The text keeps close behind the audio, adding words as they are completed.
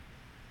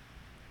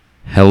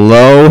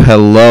Hello,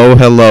 hello,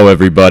 hello,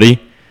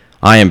 everybody.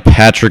 I am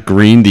Patrick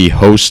Green, the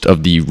host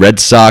of the Red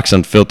Sox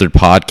Unfiltered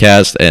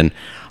podcast, and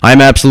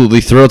I'm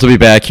absolutely thrilled to be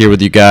back here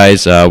with you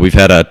guys. We've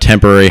had a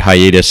temporary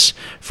hiatus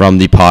from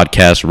the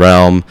podcast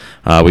realm.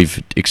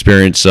 We've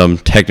experienced some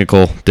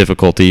technical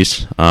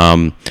difficulties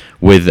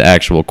with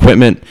actual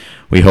equipment.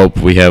 We hope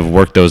we have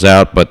worked those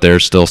out, but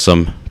there's still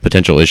some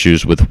potential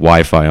issues with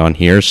Wi-Fi on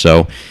here.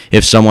 So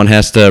if someone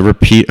has to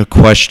repeat a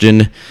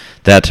question,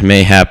 that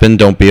may happen.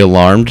 Don't be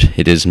alarmed.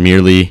 It is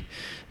merely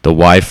the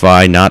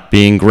Wi-Fi not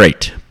being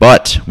great.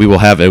 But we will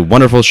have a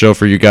wonderful show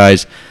for you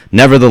guys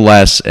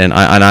nevertheless, and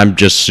I'm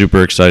just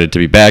super excited to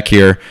be back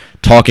here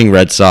talking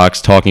Red Sox,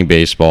 talking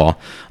baseball.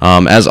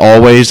 As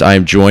always, I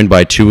am joined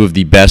by two of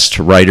the best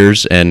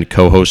writers and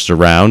co-hosts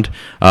around.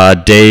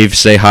 Dave,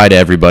 say hi to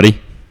everybody.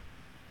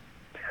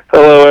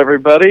 Hello,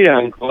 everybody.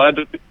 I'm glad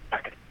to be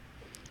back.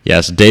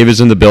 Yes, Dave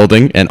is in the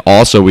building, and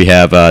also we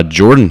have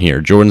Jordan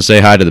here. Jordan, say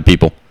hi to the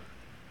people.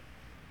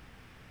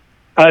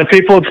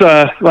 People,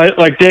 it's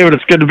like David,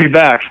 it's good to be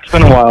back. It's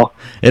been a while.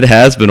 It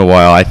has been a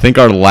while. I think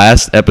our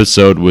last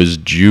episode was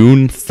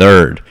June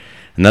 3rd,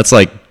 and that's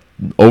like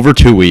over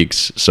 2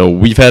 weeks. So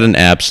we've had an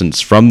absence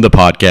from the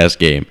podcast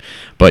game.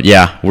 But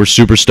yeah, we're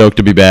super stoked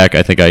to be back.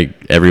 I think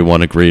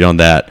everyone agreed on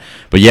that.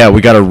 But yeah, we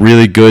got a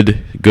really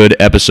good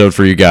episode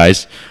for you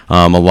guys.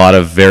 A lot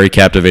of very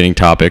captivating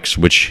topics,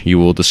 which you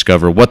will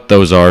discover what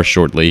those are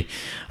shortly.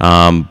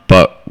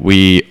 But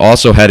we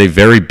also had a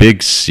very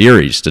big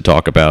series to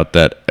talk about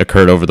that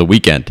occurred over the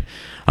weekend.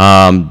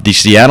 The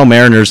Seattle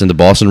Mariners and the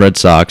Boston Red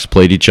Sox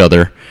played each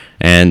other,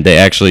 and they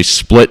actually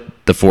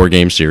split the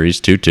 4-game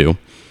series 2-2.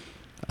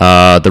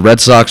 The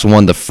Red Sox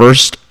won the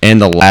first and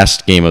the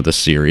last game of the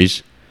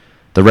series.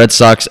 The Red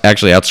Sox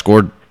actually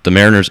outscored the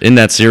Mariners in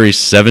that series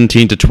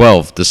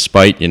 17-12,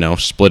 despite,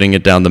 splitting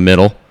it down the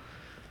middle.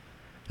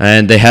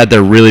 And they had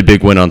their really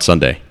big win on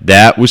Sunday.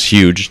 That was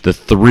huge. The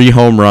 3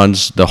 home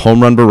runs, the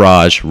home run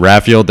barrage,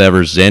 Rafael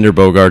Devers, Xander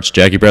Bogaerts,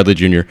 Jackie Bradley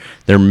Jr.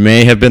 There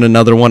may have been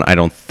another one. I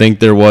don't think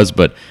there was,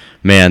 but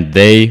man,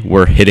 they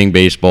were hitting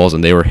baseballs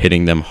and they were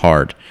hitting them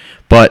hard.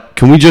 But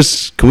can we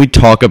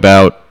talk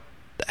about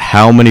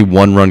how many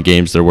one-run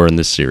games there were in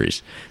this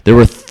series? There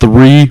were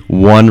 3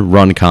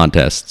 one-run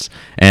contests,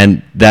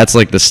 and that's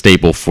like the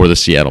staple for the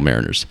Seattle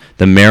Mariners.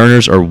 The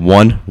Mariners are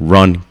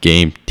one-run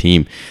game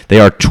team. They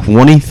are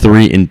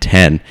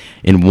 23-10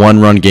 in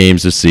one-run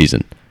games this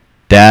season.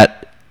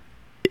 That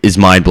is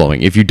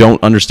mind-blowing. If you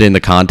don't understand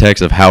the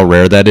context of how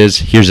rare that is,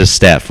 here's a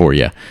stat for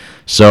you.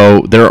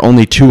 So there are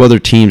only 2 other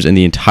teams in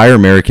the entire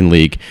American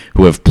League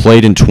who have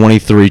played in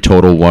 23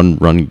 total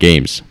one-run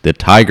games. The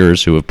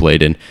Tigers, who have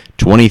played in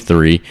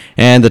 23,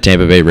 and the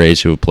Tampa Bay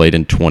Rays, who have played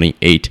in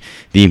 28.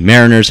 The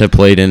Mariners have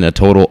played in a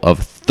total of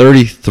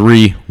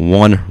 33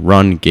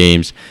 one-run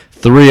games,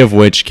 3 of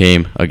which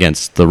came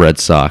against the Red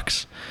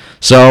Sox.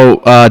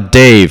 So,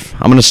 Dave,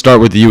 I'm going to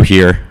start with you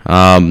here.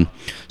 So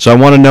I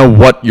want to know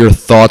what your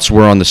thoughts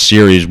were on the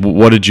series.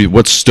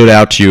 What stood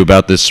out to you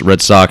about this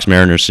Red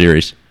Sox-Mariners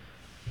series?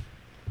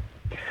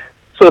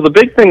 So the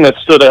big thing that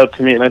stood out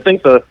to me, and I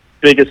think the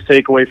biggest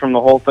takeaway from the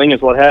whole thing,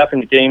 is what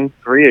happened in Game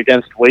 3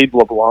 against Wade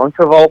LeBlanc,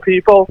 of all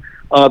people.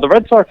 The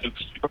Red Sox have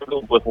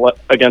struggled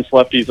against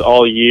lefties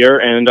all year,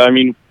 and I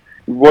mean,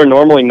 we're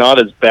normally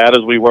not as bad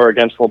as we were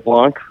against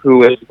LeBlanc,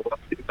 who is,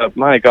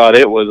 my God,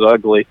 it was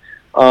ugly.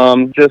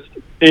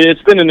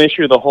 It's been an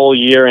issue the whole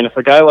year, and if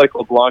a guy like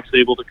LeBlanc's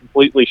able to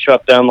completely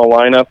shut down the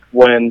lineup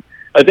when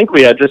I think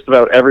we had just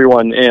about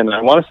everyone in.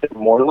 I want to say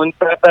Moreland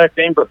at that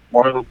game, but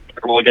Moreland was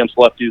terrible against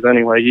lefties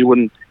anyway. He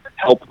wouldn't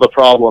help the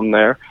problem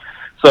there.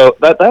 So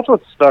that's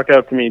what stuck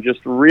out to me,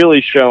 just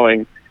really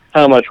showing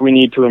how much we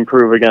need to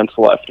improve against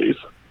lefties.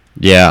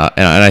 Yeah,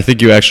 and I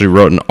think you actually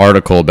wrote an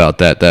article about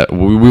that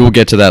we will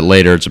get to that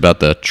later. It's about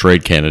the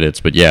trade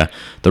candidates. But yeah,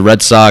 the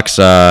Red Sox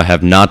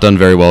have not done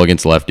very well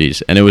against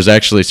lefties. And it was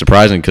actually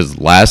surprising because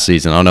last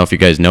season, I don't know if you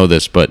guys know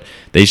this, but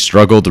they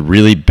struggled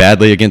really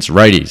badly against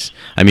righties.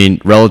 I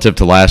mean, relative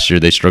to last year,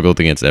 they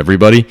struggled against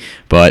everybody.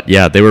 But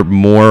yeah, they were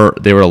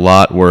a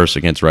lot worse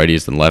against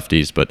righties than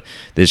lefties. But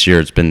this year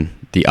it's been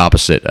the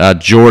opposite.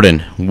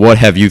 Jordan, what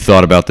have you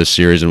thought about this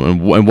series,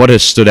 and what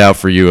has stood out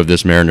for you of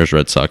this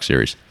Mariners-Red Sox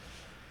series?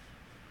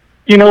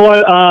 You know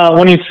what?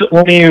 When you said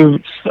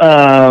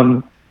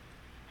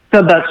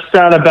that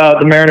stat about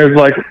the Mariners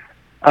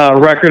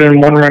record in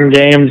one-run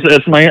games,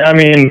 it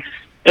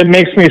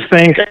makes me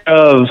think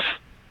of.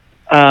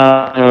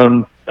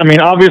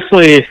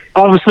 Obviously,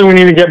 we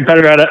need to get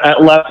better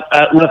at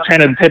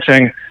left-handed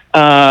pitching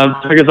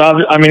because you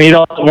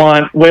don't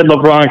want Wade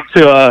LeBlanc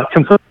to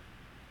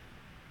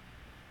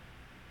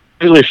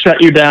completely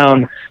shut you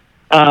down.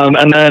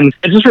 And then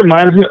it just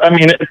reminds me.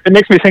 It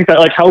makes me think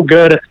that how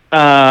good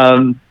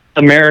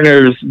the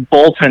Mariners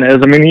bullpen is.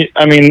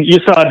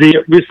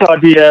 We saw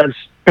Diaz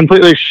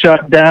completely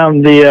shut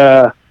down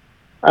the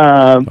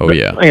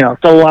the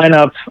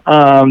lineup.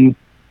 I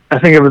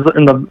think it was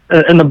in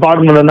the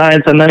bottom of the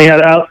ninth, and then he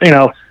had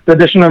the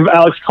addition of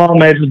Alex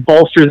Colomé just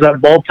bolsters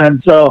that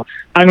bullpen. So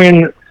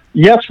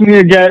yes, we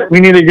need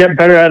to get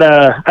better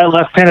at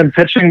left-handed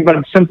pitching,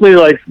 but simply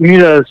like we need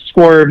to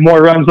score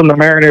more runs than the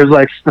Mariners,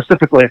 like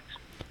specifically.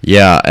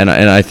 Yeah, and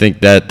I think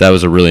that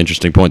was a really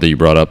interesting point that you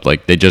brought up.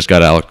 Like, they just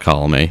got Alex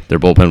Colomé. Their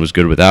bullpen was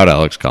good without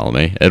Alex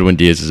Colomé. Edwin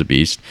Diaz is a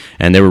beast,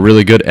 and they were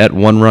really good at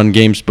one-run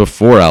games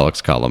before Alex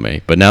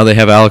Colomé. But now they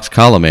have Alex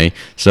Colomé,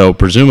 so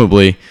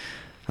presumably,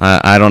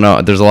 I don't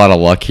know. There's a lot of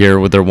luck here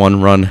with their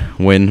one-run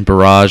win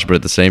barrage, but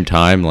at the same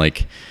time,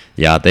 like,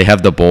 yeah, they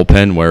have the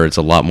bullpen where it's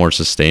a lot more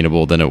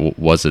sustainable than it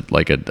was at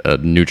like a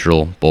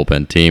neutral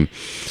bullpen team.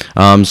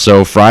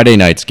 So Friday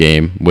night's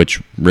game,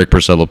 which Rick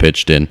Porcello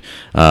pitched in,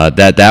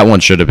 that one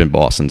should have been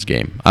Boston's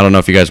game. I don't know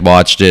if you guys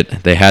watched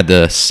it. They had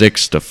the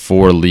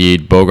 6-4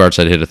 lead. Bogarts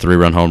had hit a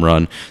 3-run home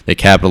run. They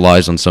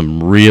capitalized on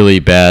some really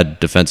bad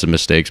defensive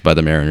mistakes by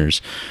the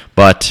Mariners,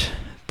 but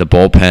the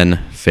bullpen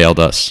failed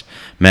us.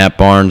 Matt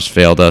Barnes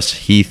failed us.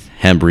 Heath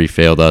Hembree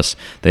failed us.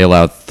 They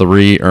allowed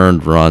 3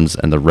 earned runs,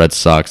 and the Red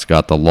Sox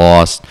got the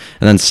loss.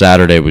 And then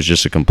Saturday was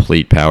just a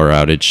complete power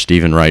outage.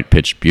 Stephen Wright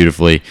pitched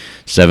beautifully,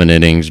 7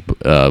 innings,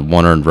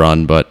 1 earned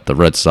run, but the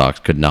Red Sox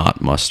could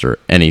not muster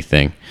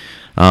anything.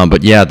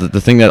 But yeah,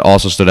 the thing that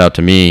also stood out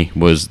to me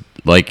was,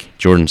 like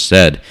Jordan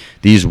said,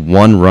 these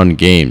one-run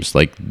games.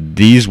 Like,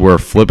 these were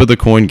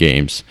flip-of-the-coin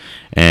games,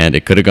 and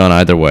it could have gone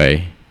either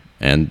way.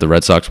 And the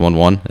Red Sox won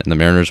 1, and the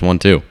Mariners won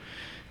 2.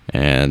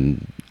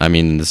 And, I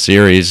mean, in the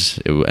series,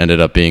 it ended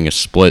up being a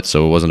split,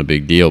 so it wasn't a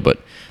big deal. But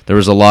there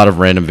was a lot of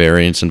random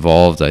variance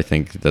involved. I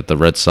think that the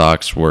Red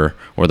Sox or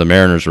the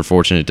Mariners were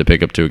fortunate to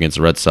pick up 2 against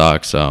the Red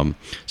Sox.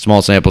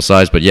 Small sample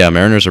size, but yeah,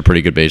 Mariners are a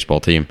pretty good baseball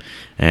team.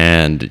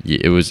 And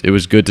it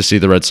was good to see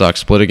the Red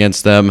Sox split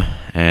against them.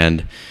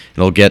 And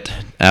it'll get,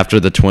 after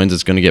the Twins,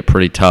 it's going to get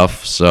pretty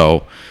tough.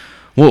 So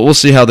we'll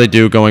see how they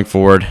do going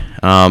forward.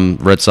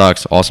 Red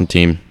Sox, awesome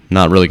team.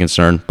 Not really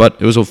concerned, but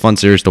it was a fun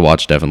series to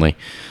watch, definitely.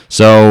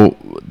 So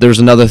there's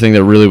another thing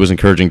that really was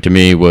encouraging to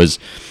me was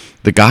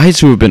the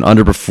guys who have been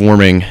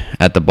underperforming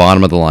at the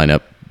bottom of the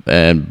lineup,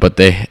 but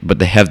they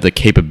have the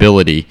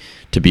capability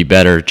to be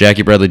better.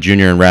 Jackie Bradley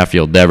Jr. and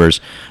Rafael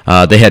Devers,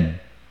 they had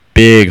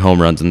big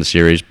home runs in the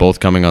series, both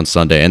coming on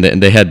Sunday,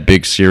 and they had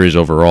big series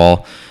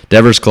overall.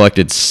 Devers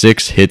collected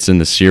 6 hits in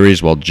the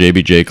series, while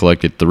JBJ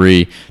collected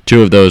 3.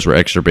 2 of those were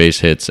extra base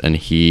hits, and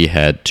he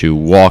had 2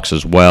 walks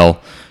as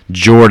well.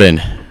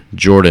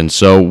 Jordan,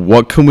 so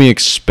what can we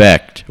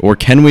expect, or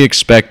can we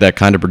expect that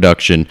kind of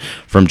production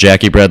from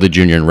Jackie Bradley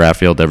Jr. and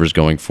Rafael Devers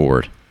going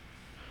forward?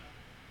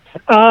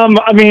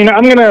 I mean,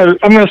 I'm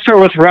gonna start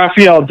with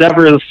Rafael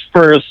Devers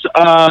first.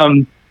 I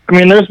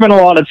mean, there's been a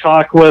lot of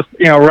talk with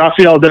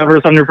Rafael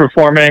Devers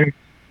underperforming.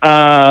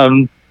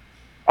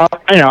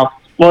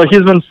 Well,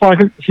 he's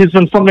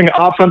been something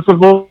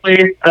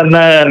offensively, and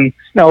then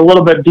a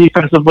little bit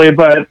defensively.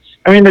 But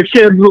I mean, the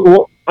kid,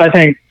 I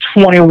think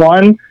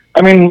 21.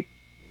 I mean,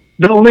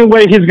 the only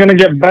way he's going to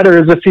get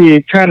better is if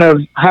he kind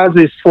of has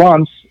these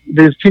slumps,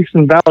 these peaks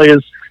and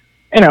valleys,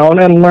 and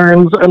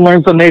learns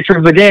the nature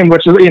of the game,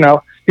 which is,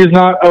 he's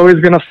not always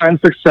going to find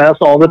success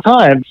all the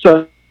time.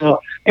 So,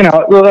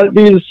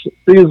 these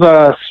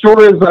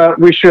stories that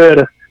we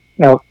should,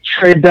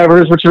 trade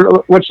Devers,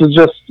 which is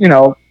just,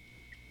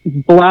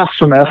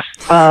 blasphemous.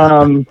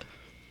 I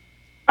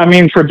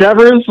mean, for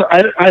Devers,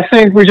 I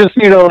think we just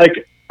need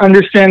to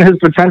understand his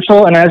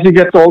potential, and as he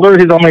gets older,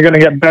 he's only going to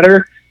get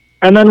better.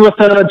 And then with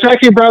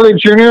Jackie Bradley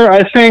Jr.,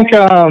 I think,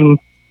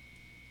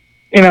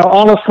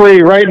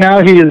 honestly, right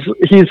now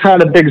he's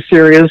had a big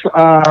series.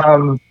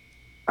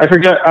 I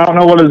forget, I don't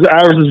know what his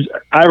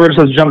average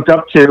has jumped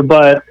up to,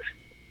 but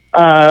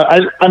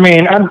I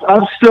mean,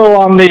 I'm still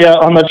on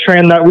the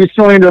train that we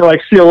still need to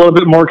see a little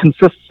bit more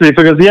consistency,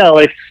 because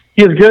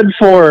he's good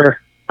for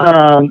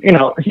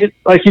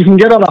he can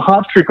get on a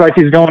hot streak like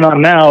he's going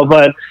on now,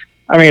 but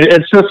I mean,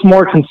 it's just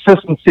more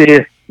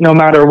consistency no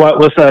matter what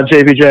with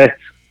JBJ.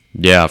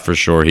 Yeah, for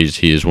sure.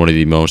 He is one of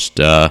the most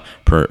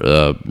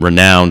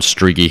renowned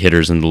streaky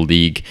hitters in the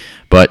league.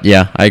 But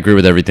yeah, I agree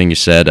with everything you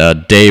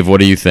said. Dave, what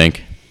do you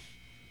think?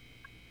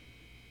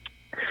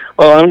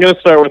 Well, I'm going to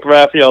start with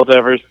Rafael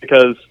Devers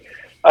because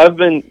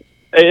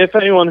if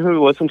anyone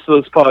who listens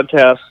to this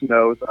podcast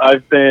knows,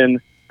 I've been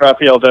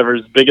Rafael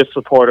Devers' biggest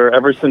supporter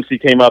ever since he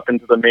came up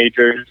into the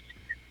majors.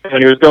 When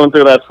he was going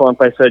through that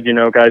slump, I said,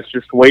 guys,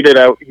 just wait it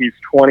out. He's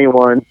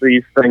 21.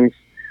 These things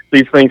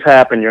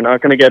happen. You're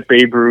not going to get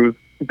Babe Ruth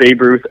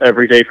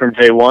every day from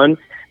day one.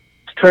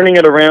 It's turning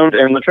it around,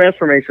 and the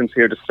transformation's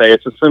here to stay.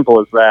 It's as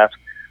simple as that.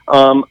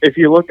 If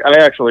you look,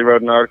 I actually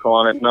wrote an article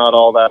on it not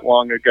all that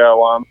long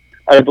ago.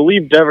 I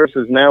believe Devers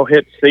has now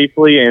hit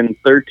safely in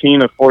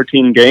 13 of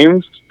 14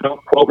 games.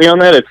 Don't quote me on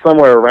that. It's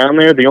somewhere around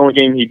there. The only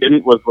game he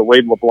didn't was the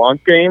Wade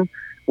LeBlanc game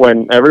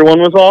when everyone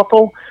was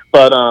awful.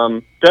 But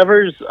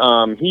Devers,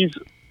 he's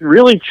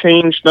really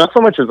changed not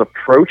so much his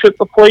approach at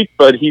the plate,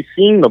 but he's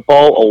seeing the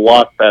ball a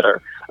lot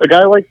better. A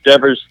guy like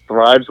Devers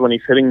thrives when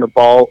he's hitting the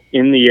ball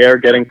in the air,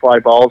 getting fly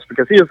balls,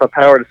 because he has the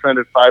power to send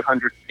it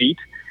 500 feet,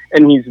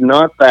 and he's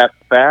not that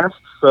fast,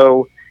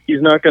 so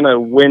he's not going to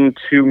win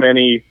too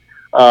many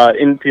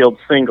infield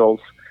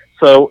singles.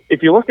 So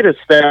if you look at his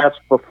stats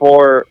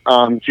before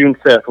June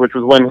 5th, which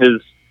was when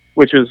his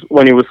which is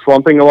when he was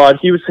slumping a lot,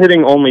 he was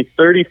hitting only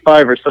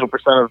 35 or so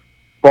percent of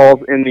balls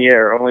in the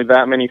air, only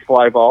that many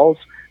fly balls.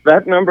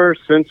 That number,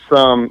 since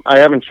I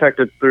haven't checked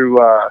it through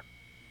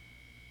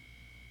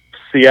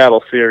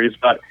Seattle series,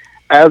 but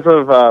as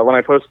of when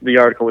I posted the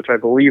article, which I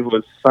believe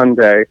was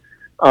Sunday,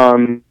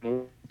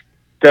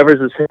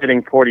 Devers is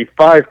hitting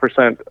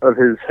 45% of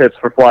his hits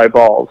for fly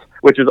balls,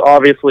 which is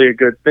obviously a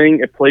good thing.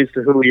 It plays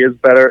to who he is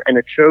better, and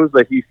it shows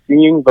that he's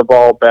seeing the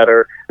ball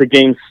better. The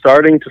game's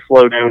starting to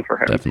slow down for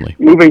him. Definitely.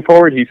 Moving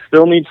forward, he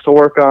still needs to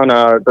work on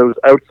those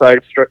outside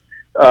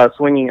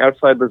swinging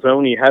outside the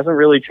zone. He hasn't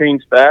really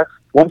changed that.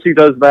 Once he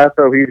does that,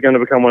 though, he's going to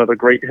become one of the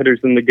great hitters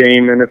in the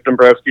game, and if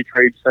Dombrowski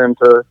trades him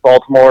to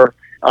Baltimore,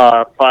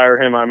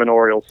 fire him. I'm an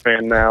Orioles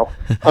fan now.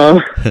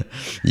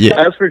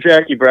 Yeah. As for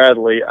Jackie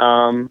Bradley,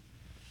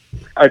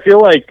 I feel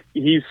like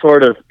he's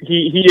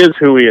he is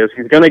who he is.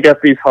 He's going to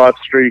get these hot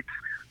streaks,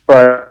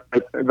 but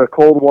the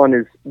cold one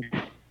is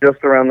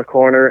just around the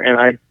corner, and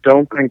I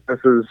don't think this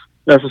is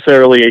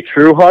necessarily a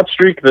true hot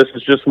streak. This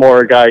is just more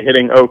a guy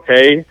hitting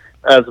okay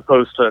as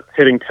opposed to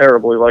hitting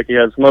terribly like he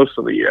has most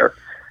of the year.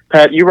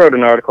 Pat, you wrote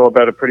an article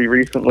about it pretty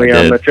recently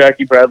on that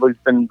Jackie Bradley's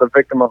been the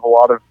victim of a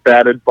lot of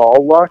batted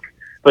ball luck,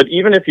 but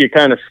even if you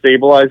kind of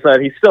stabilize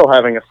that, he's still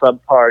having a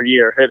subpar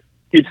year.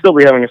 He'd still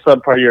be having a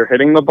subpar year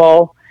hitting the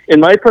ball. In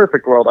my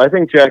perfect world, I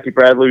think Jackie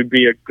Bradley would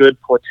be a good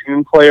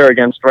platoon player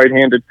against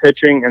right-handed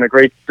pitching and a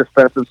great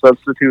defensive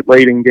substitute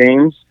late in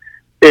games.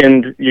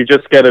 And you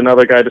just get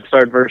another guy to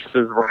start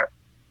versus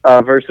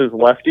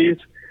lefties.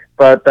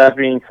 But that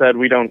being said,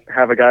 we don't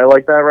have a guy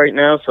like that right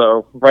now.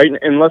 So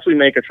unless we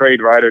make a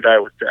trade, ride or die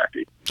with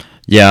Jackie.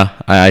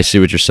 Yeah, I see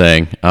what you're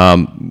saying.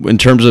 In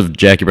terms of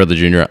Jackie Bradley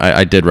Jr.,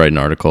 I did write an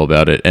article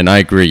about it, and I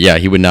agree. Yeah,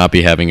 he would not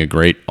be having a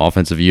great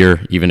offensive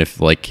year, even if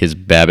like his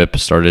BABIP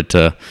started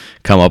to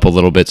come up a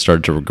little bit,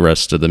 started to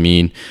regress to the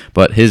mean.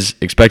 But his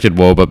expected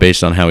WOBA,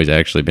 based on how he's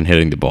actually been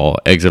hitting the ball,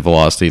 exit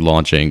velocity,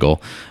 launch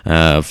angle,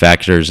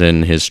 factors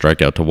in his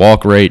strikeout to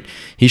walk rate,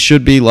 he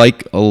should be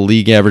like a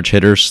league average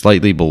hitter,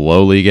 slightly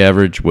below league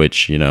average,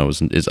 which is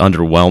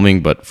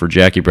underwhelming. But for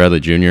Jackie Bradley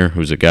Jr.,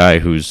 who's a guy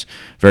who's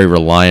very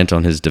reliant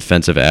on his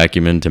defensive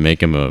acumen to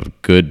make him a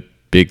good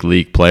big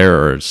league player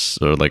or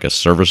like a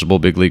serviceable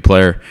big league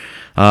player,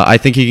 I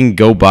think he can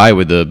go by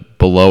with a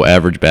below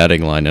average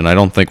batting line, and I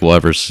don't think we'll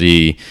ever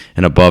see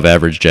an above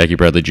average Jackie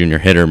Bradley Jr.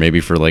 hitter, maybe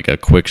for like a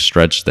quick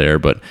stretch there,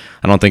 but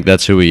I don't think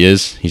that's who he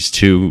is. He's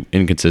too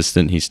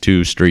inconsistent, he's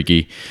too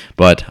streaky,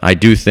 but I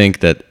do think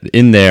that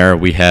in there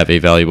we have a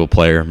valuable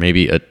player,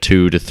 maybe a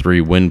 2 to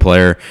 3 win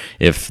player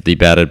if the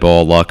batted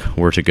ball luck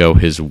were to go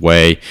his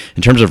way.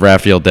 In terms of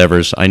Rafael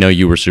Devers, I know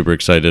you were super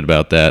excited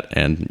about that,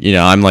 and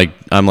I'm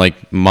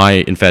like my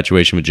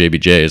infatuation with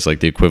JBJ is like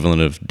the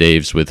equivalent of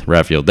Dave's with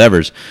Rafael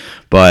Devers,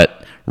 but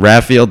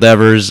Rafael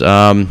Devers,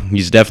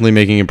 he's definitely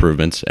making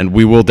improvements, and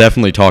we will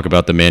definitely talk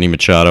about the Manny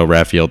Machado,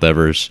 Rafael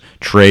Devers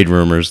trade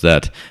rumors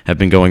that have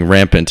been going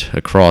rampant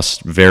across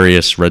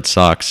various Red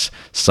Sox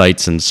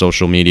sites and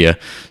social media.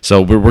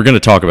 So we're going to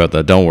talk about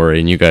that, don't worry,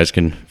 and you guys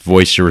can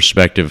voice your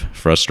respective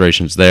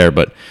frustrations there.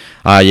 But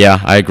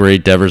yeah, I agree.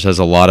 Devers has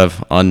a lot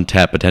of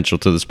untapped potential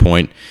to this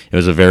point. It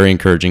was a very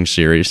encouraging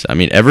series. I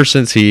mean, ever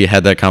since he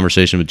had that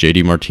conversation with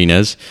JD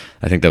Martinez,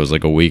 I think that was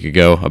like a week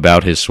ago,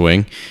 about his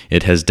swing,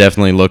 it has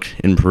definitely looked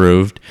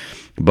improved.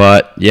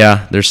 But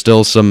yeah, there's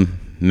still some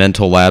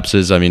mental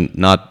lapses. I mean,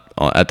 not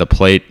at the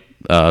plate,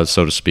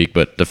 so to speak,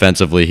 but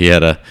defensively he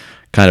had a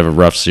kind of a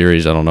rough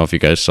series. I don't know if you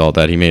guys saw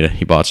that.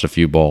 He botched a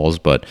few balls,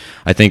 but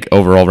I think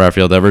overall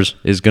Rafael Devers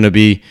is going to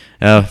be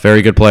a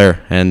very good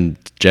player, and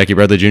Jackie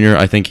Bradley Jr.,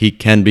 I think he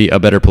can be a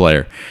better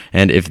player.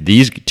 And if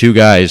these two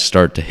guys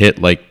start to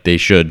hit like they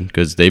should,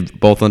 because they've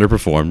both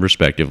underperformed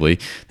respectively,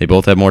 they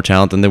both have more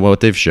talent than what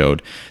they've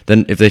showed,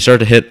 then if they start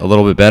to hit a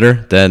little bit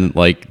better, then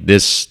like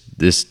this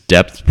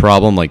depth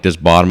problem, like this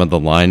bottom of the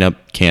lineup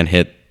can't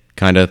hit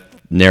kind of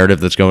narrative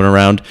that's going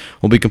around,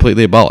 will be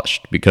completely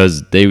abolished,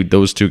 because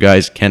those two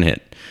guys can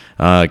hit.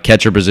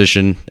 Catcher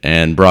position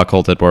and Brock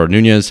Holt, Eduardo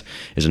Nunez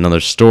is another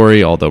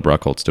story, although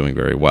Brock Holt's doing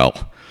very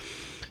well.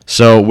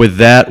 So with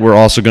that, we're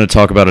also going to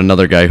talk about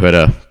another guy who had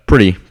a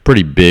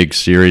pretty big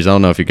series. I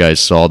don't know if you guys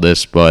saw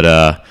this, but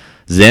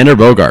Xander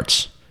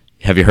Bogaerts.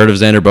 Have you heard of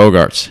Xander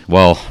Bogaerts?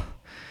 Well,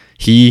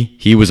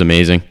 he was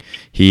amazing.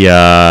 He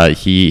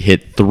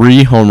hit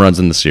 3 home runs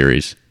in the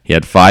series. He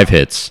had 5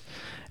 hits.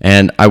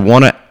 And I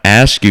want to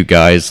ask you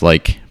guys,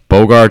 like,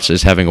 Bogaerts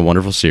is having a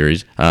wonderful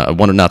series. He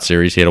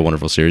had a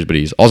wonderful series, but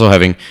he's also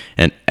having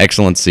an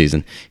excellent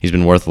season. He's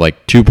been worth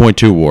like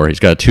 2.2 WAR. He's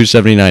got a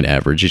 279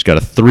 average. He's got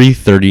a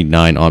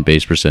 339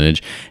 on-base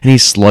percentage, and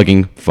he's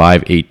slugging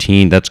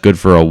 518. That's good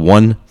for a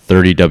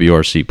 130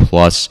 WRC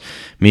plus,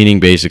 meaning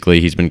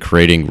basically he's been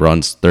creating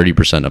runs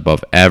 30%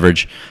 above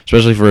average,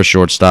 especially for a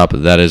shortstop.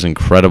 That is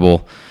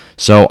incredible.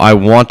 So I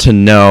want to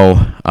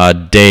know,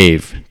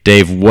 Dave,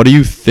 what do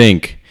you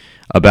think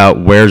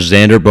about where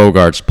Xander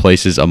Bogaerts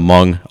places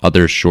among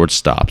other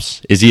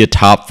shortstops? Is he a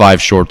top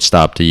 5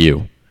 shortstop to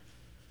you?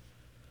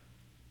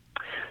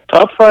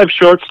 Top 5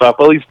 shortstop?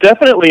 Well, he's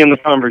definitely in the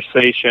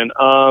conversation.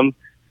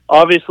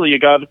 Obviously, you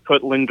got to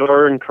put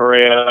Lindor and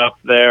Correa up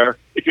there.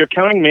 If you're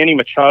counting Manny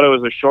Machado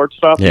as a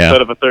shortstop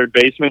instead of a third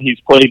baseman, he's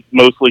played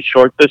mostly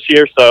short this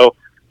year, so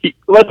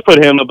let's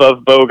put him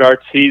above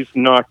Bogaerts. He's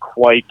not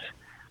quite.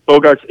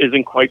 Bogaerts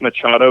isn't quite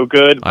Machado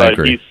good, but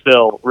he's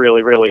still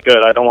really, really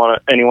good. I don't want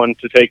anyone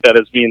to take that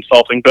as me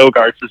insulting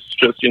Bogaerts. It's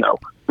just,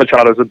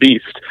 Machado's a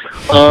beast.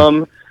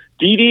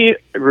 Didi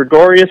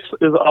Gregorius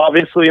is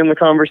obviously in the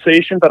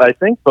conversation, but I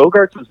think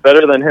Bogaerts is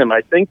better than him.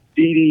 I think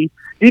Didi's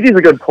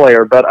a good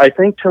player, but I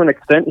think to an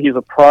extent he's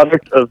a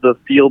product of the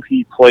field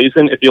he plays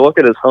in. If you look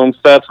at his home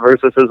stats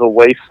versus his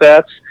away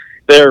stats,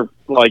 they're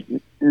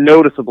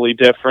noticeably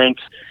different.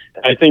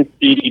 I think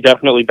Didi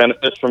definitely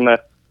benefits from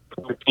that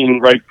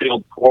right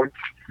field porch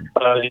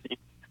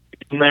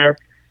in there.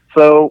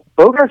 So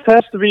Bogaerts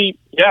has to be,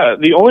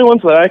 the only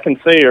ones that I can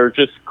say are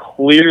just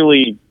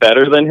clearly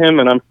better than him,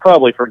 and I'm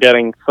probably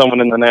forgetting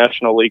someone in the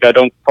National League. I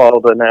don't follow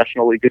the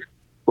National League,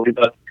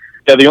 but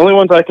the only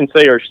ones I can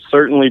say are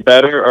certainly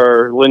better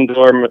are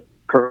Lindor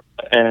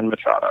and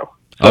Machado.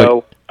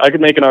 So I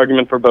could make an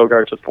argument for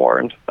Bogaerts at 4,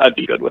 and I'd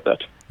be good with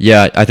it.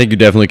 Yeah, I think you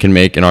definitely can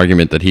make an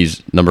argument that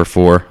he's number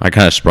 4. I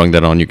kind of sprung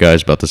that on you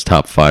guys about this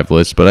top 5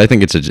 list, but I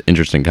think it's an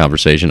interesting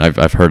conversation.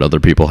 I've heard other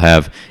people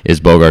have,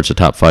 is Bogaerts a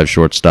top 5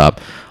 shortstop?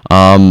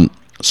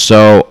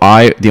 So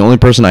the only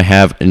person I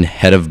have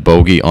ahead of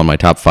Bogey on my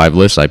top 5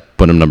 list, I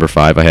put him number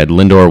 5. I had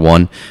Lindor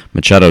 1,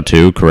 Machado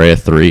 2, Correa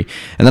 3,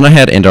 and then I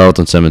had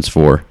Andrelton Simmons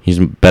 4. He's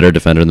a better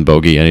defender than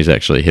Bogey, and he's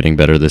actually hitting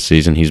better this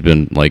season. He's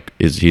been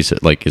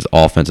his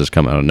offense has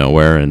come out of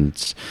nowhere, and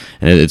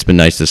it's been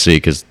nice to see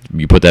because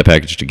you put that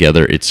package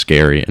together, it's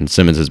scary, and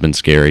Simmons has been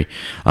scary.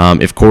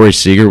 If Corey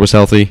Seager was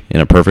healthy in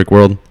a perfect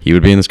world, he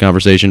would be in this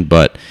conversation,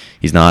 but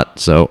he's not.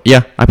 So,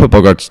 yeah, I put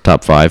Bogaerts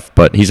top 5,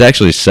 but he's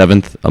actually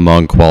 7th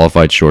among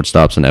qualified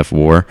shortstops in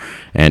FWAR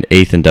and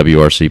 8th in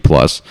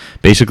WRC+.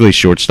 Basically,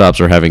 shortstops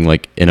are having,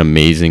 an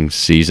amazing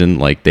season.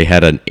 They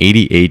had an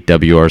 88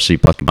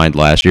 WRC+ combined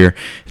last year.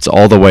 It's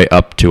all the way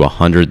up to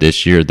 100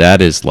 this year.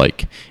 That is,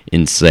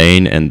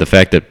 insane, and the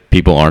fact that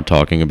people aren't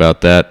talking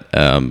about that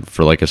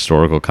for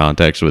historical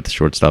context with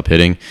shortstop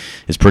hitting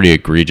is pretty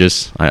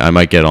egregious. I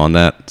might get on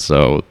that,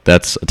 so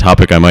that's a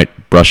topic I might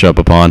brush up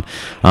upon.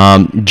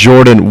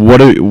 Jordan,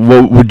 what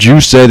would you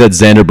say that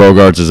Xander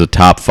Bogaerts is a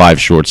top 5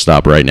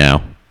 shortstop right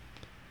now?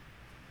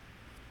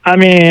 I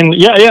mean,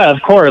 yeah,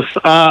 of course.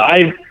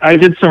 I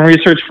did some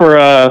research for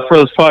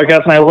this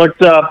podcast, and I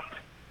looked up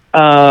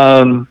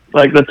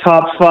the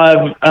top 5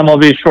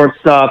 MLB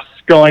shortstops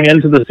going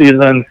into the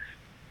season.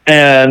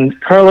 And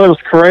Carlos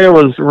Correa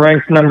was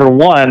ranked number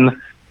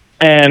 1,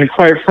 and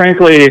quite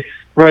frankly,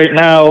 right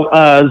now,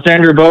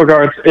 Xander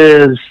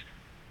Bogaerts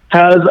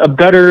has a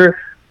better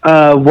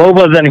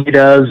WOBA than he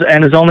does,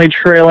 and is only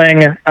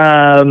trailing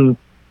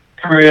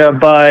Correa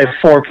by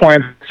 4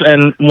 points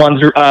and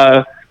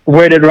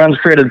weighted runs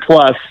created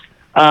plus.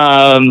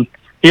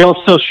 He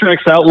also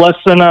strikes out less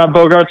than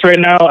Bogaerts right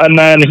now, and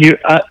then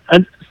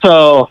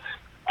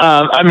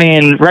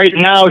right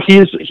now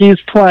he's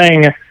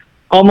playing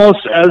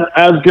almost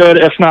as good,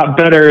 if not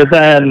better,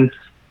 than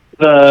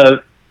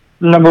the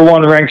number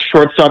 1 ranked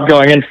shortstop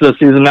going into the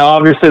season. Now,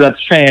 obviously, that's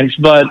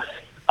changed, but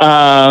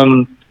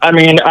I'd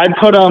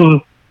put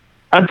him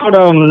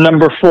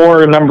number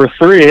 4 or number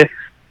 3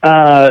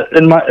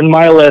 in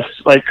my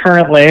list.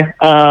 Currently,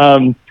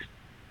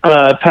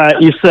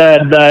 Pat, you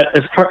said that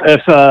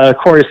if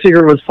Corey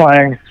Seager was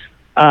playing,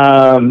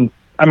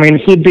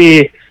 he'd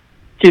be.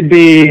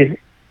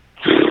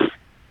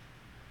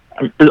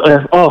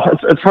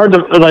 It's hard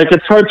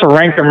to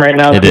rank him right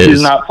now because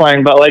he's not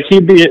playing, but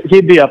he'd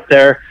be up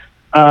there.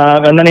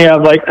 And then you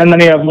have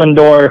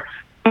Lindor.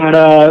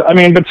 But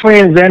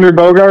between Xander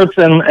Bogaerts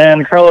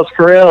and Carlos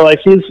Correa,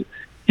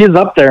 he's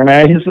up there,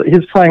 man.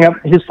 He's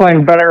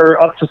playing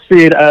better up to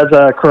speed as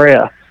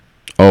Correa.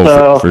 Oh,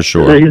 so, for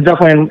sure. He's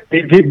definitely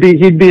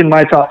he'd be in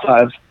my top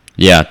 5.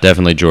 Yeah,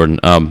 definitely, Jordan.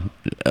 On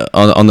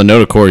the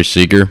note of Corey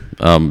Seager,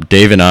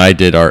 Dave and I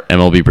did our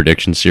MLB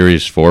prediction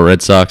series for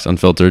Red Sox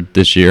Unfiltered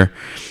this year,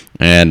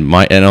 and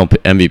my NL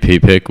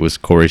MVP pick was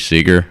Corey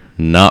Seager.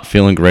 Not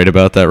feeling great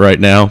about that right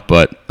now,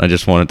 but I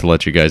just wanted to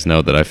let you guys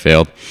know that I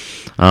failed.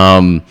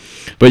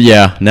 But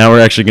yeah, now we're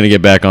actually going to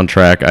get back on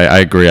track. I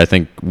agree. I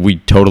think we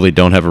totally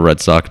don't have a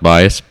Red Sox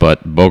bias,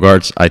 but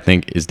Bogaerts, I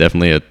think, is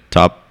definitely a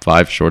top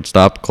 5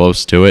 shortstop,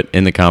 close to it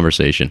in the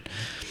conversation.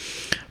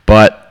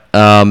 But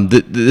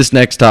this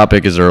next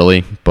topic is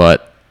early,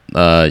 but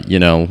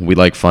we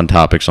like fun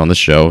topics on the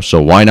show,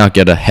 so why not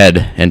get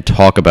ahead and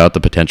talk about the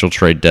potential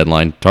trade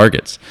deadline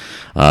targets?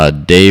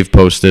 Dave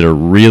posted a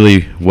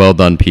really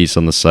well-done piece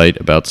on the site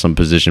about some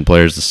position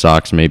players the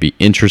Sox may be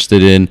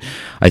interested in.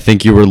 I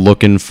think you were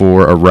looking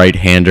for a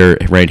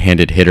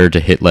right-handed hitter to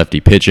hit lefty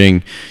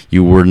pitching.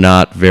 You were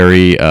not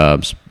very...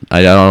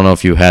 I don't know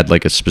if you had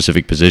a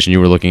specific position you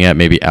were looking at,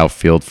 maybe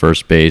outfield,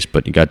 first base,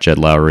 but you got Jed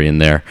Lowry in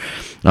there.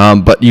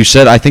 But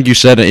I think you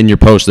said in your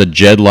post that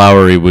Jed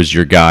Lowry was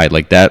your guy.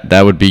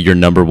 That would be your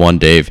number 1,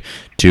 Dave,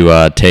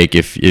 to take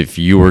if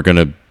you were going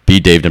to be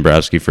Dave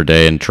Dombrowski for a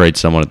day and trade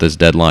someone at this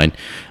deadline.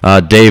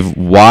 Dave,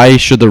 why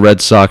should the Red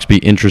Sox be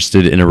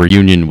interested in a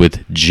reunion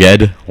with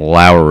Jed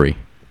Lowrie?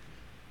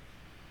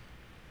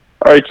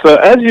 All right, so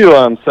as you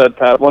said,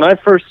 Pat, when I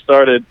first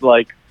started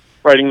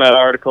writing that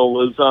article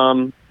was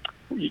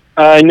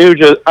I knew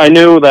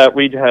that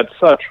we had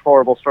such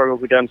horrible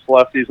struggles against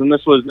lefties, and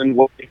this was in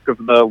wake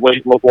of the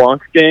Wade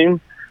LeBlanc game,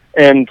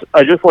 and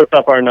I just looked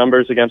up our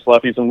numbers against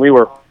lefties, and we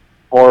were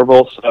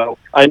horrible. So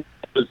I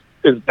was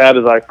as bad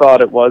as I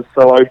thought it was.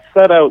 So I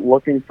set out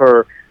looking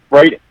for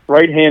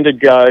right-handed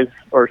guys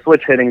or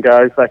switch-hitting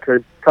guys that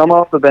could come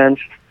off the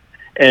bench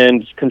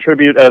and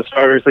contribute as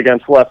starters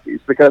against lefties,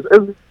 because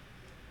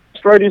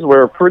righties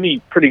were a pretty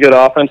good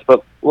offense,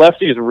 but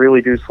lefties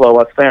really do slow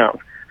us down.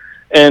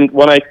 And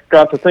when I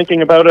got to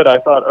thinking about it, I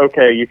thought,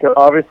 okay, you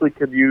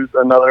could use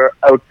another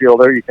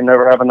outfielder. You can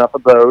never have enough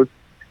of those,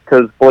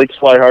 because Blake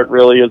Swihart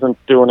really isn't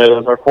doing it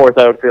as our fourth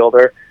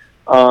outfielder.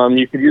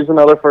 You could use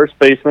another first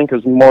baseman,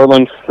 because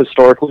Moreland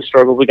historically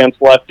struggles against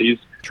lefties.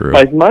 True.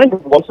 My mind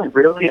wasn't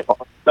really on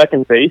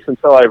second base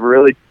until I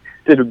really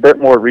did a bit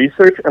more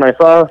research, and I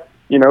saw,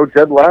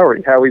 Jed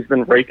Lowrie, how he's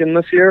been raking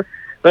this year.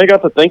 Then I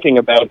got to thinking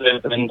about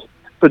it, and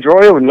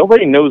Pedroia,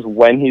 nobody knows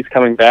when he's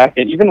coming back,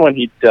 and even when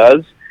he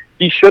does,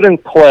 he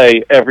shouldn't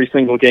play every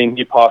single game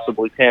he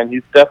possibly can.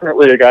 He's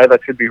definitely a guy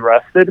that should be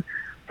rested,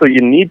 so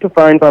you need to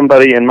find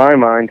somebody, in my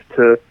mind,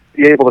 to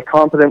be able to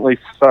competently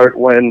start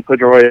when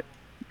Pedroia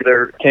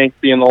either can't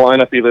be in the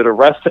lineup, either to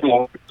rest him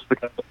or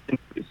because of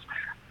injuries.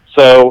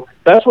 So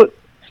that's what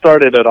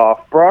started it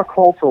off. Brock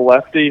Holt's a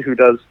lefty who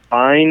does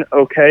fine,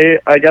 okay,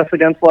 I guess,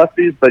 against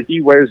lefties, but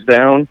he wears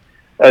down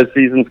as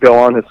seasons go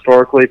on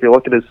historically. If you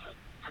look at his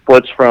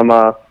splits from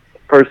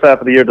first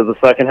half of the year to the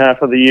second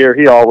half of the year,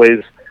 he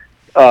always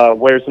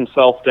wears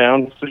himself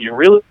down. So you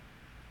really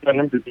want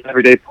him to be an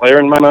everyday player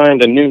in my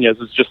mind, and Nunez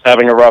is just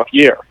having a rough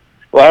year.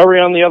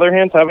 Lowrie, on the other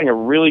hand, is having a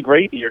really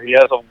great year. He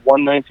has a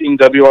 119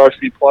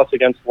 WRC plus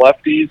against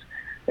lefties,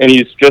 and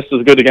he's just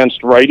as good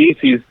against righties.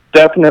 He's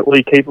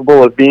definitely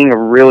capable of being a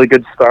really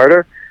good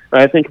starter.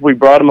 And I think if we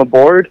brought him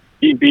aboard,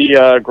 he'd be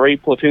a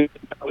great platoon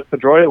with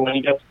Pedroia when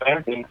he gets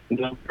back. And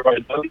when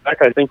Pedroia does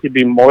back, I think he'd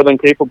be more than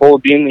capable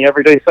of being the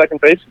everyday second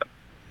baseman.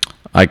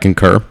 I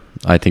concur.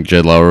 I think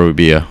Jed Lowrie would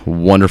be a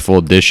wonderful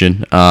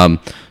addition.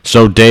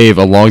 So, Dave,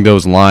 along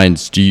those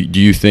lines, do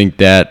you think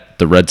that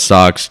the Red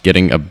Sox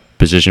getting a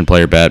position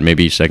player bat,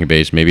 maybe second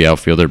base, maybe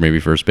outfielder, maybe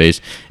first base,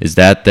 is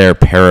that their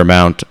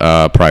paramount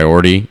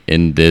priority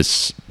in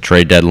this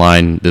trade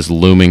deadline, this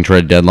looming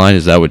trade deadline?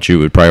 Is that what you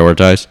would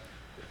prioritize?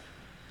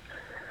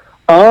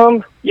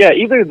 Yeah,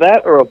 either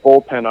that or a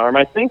bullpen arm.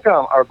 I think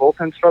our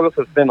bullpen struggles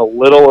have been a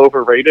little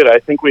overrated. I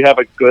think we have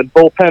a good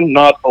bullpen,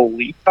 not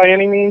elite by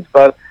any means,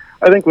 but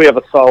I think we have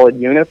a solid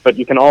unit, but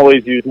you can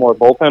always use more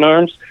bullpen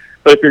arms.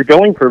 But if you're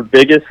going for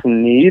biggest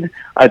need,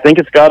 I think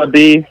it's got to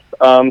be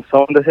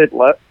somebody to hit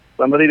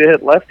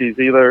lefties.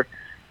 Either,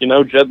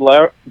 Jed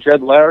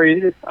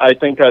Lowrie. I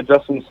think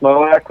Justin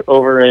Smoak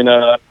over in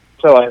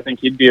so I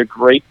think he'd be a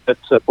great fit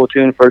to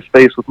platoon first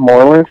base with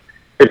Moreland.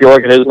 If you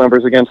look at his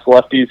numbers against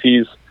lefties,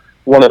 he's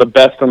one of the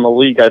best in the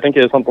league. I think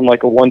he has something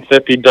like a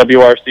 150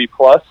 WRC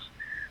plus.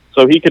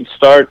 So he could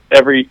start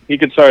every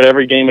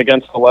game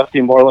against a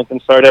lefty. Moreland can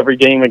start every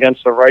game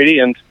against a righty,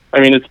 and I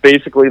mean it's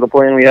basically the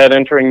plan we had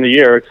entering the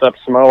year, except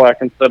Smoak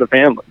instead of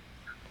Hanlon.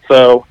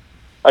 So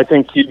I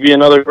think he'd be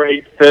another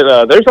great fit.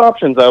 There's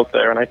options out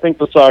there, and I think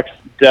the Sox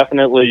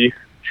definitely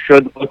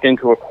should look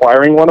into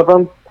acquiring one of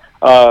them.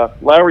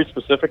 Lowrie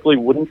specifically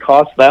wouldn't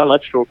cost that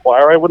much to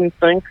acquire, I wouldn't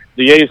think.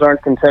 The A's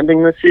aren't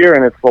contending this year,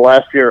 and it's the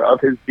last year of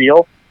his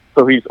deal,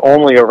 so he's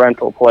only a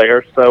rental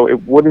player, so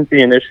it wouldn't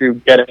be an issue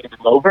getting him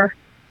over.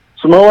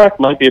 Smoak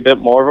might be a bit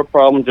more of a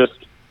problem just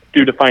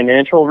due to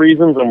financial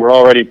reasons, and we're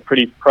already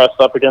pretty pressed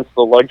up against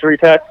the luxury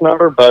tax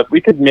number, but we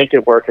could make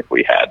it work if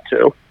we had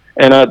to.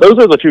 And those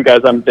are the two guys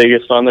I'm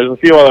biggest on. There's a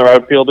few other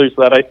outfielders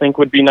that I think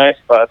would be nice,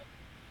 but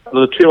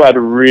the two I'd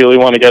really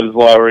want to get is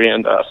Lowrie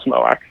and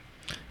Smoak.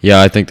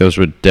 Yeah, I think those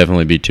would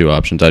definitely be two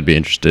options. I'd be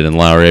interested in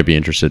Lowrie. I'd be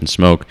interested in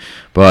Smoak.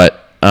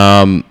 But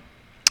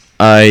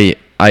I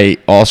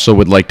also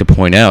would like to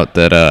point out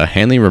that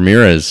Hanley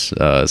Ramirez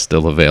is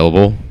still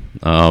available.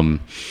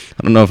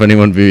 I don't know if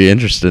anyone would be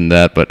interested in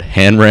that, but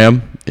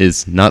Hanram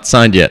is not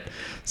signed yet.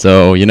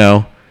 So,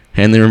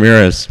 Hanley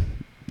Ramirez,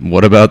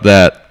 what about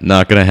that?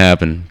 Not going to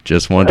happen.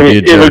 Just wanted to be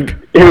a jerk.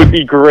 It would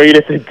be great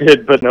if it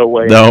did, but no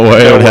way. No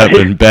way it would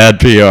happen. Bad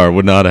PR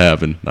would not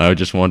happen. I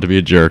just wanted to be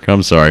a jerk.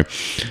 I'm sorry.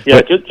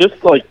 Yeah,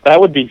 just like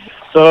that would be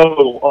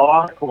so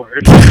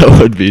awkward. That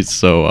would be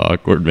so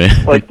awkward, man.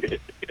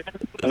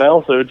 And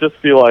also, it would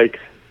just be like...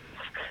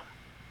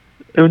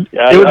 It would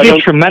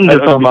be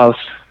tremendous almost.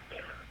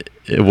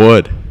 It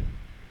would.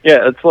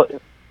 Yeah, it's like...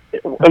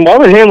 And why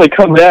would Hanley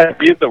come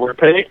back either? We're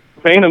paying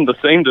him the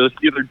same to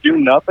either do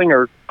nothing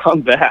or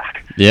come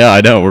back. Yeah,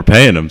 I know. We're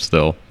paying him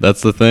still.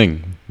 That's the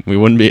thing. We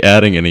wouldn't be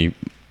adding any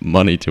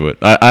money to it.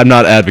 I'm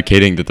not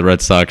advocating that the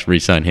Red Sox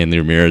re-sign Hanley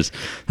Ramirez.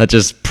 That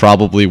just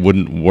probably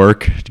wouldn't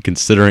work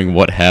considering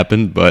what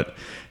happened. But,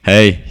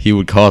 hey, he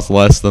would cost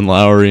less than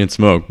Lowrie and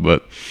Smoak.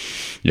 But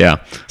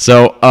Yeah.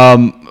 So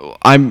I'm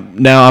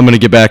going to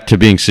get back to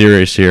being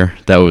serious here.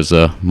 That was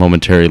a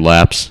momentary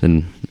lapse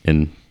in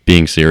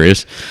being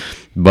serious,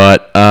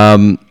 but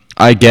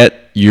I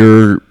get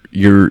your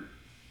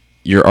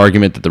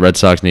argument that the Red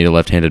Sox need a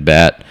left-handed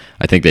bat.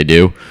 I think they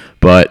do,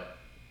 but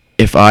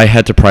if I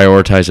had to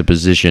prioritize a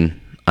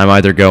position, I'm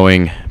either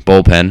going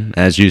bullpen,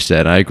 as you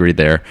said. I agree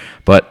there,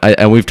 but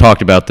and we've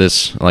talked about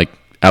this like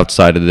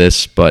outside of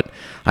this, but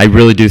I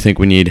really do think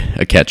we need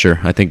a catcher.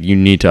 I think you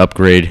need to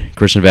upgrade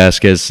Christian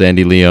Vasquez,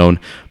 Sandy Leon,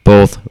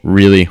 both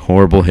really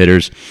horrible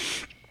hitters.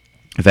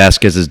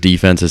 Vasquez's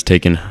defense has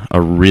taken a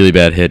really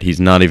bad hit. He's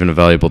not even a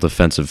valuable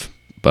defensive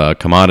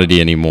commodity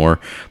anymore.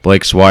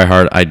 Blake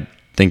Swihart, I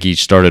think he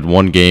started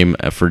one game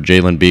for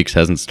Jalen Beeks,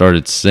 hasn't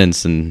started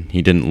since, and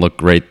he didn't look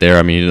great there.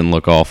 I mean, he didn't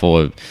look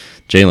awful.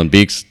 Jalen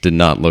Beeks did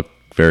not look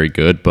very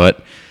good,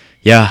 but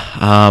yeah,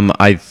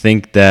 I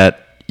think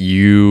that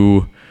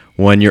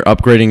when you're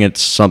upgrading at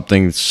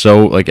something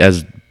so like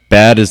as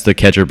bad as the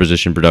catcher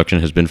position production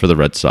has been for the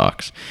Red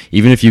Sox,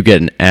 even if you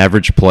get an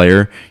average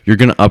player, you're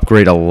going to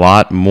upgrade a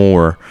lot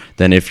more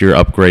than if you're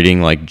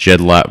upgrading like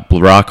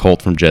Brock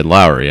Holt from Jed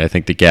Lowry. I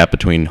think the gap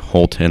between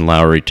Holt and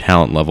Lowry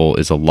talent level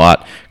is a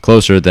lot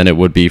closer than it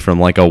would be from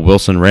like a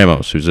Wilson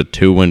Ramos, who's a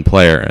 2-win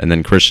player, and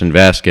then Christian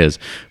Vasquez,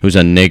 who's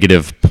a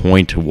negative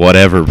point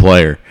whatever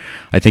player.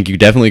 I think you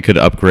definitely could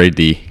upgrade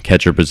the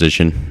catcher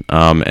position,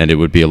 and it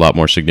would be a lot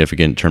more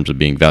significant in terms of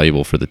being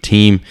valuable for the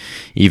team.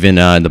 Even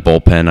in the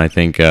bullpen, I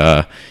think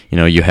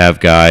you have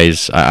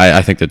guys.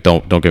 I think that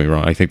don't get me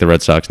wrong. I think the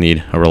Red Sox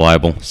need a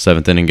reliable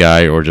seventh inning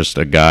guy or just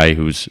a guy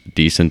who's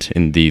decent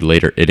in the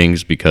later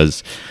innings,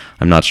 because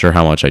I'm not sure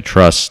how much I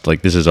trust.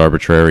 Like, this is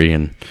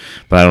arbitrary,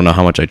 but I don't know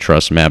how much I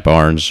trust Matt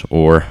Barnes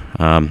or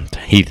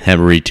Heath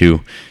Hembree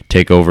to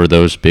take over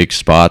those big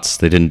spots.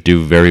 They didn't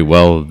do very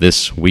well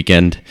this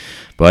weekend.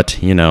 But,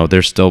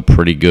 they're still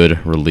pretty good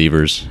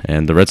relievers,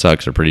 and the Red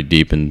Sox are pretty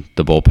deep in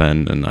the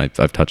bullpen, and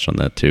I've touched on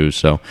that too.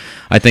 So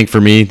I think for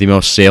me, the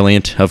most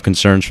salient of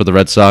concerns for the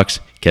Red Sox,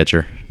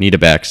 catcher, need a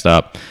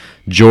backstop.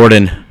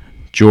 Jordan,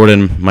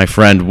 my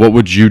friend, what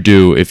would you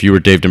do if you were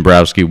Dave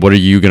Dombrowski? What are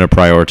you going to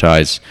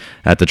prioritize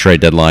at the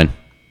trade deadline?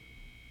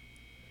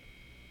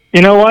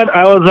 You know what?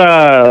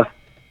 I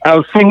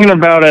was thinking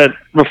about it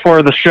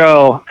before the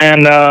show,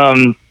 and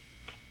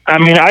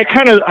I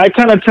kind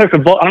of took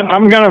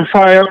I'm going to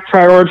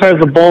prioritize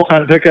the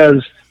bullpen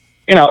because,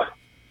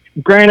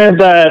 granted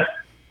that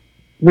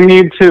we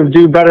need to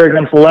do better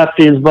against the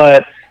lefties,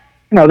 but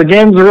the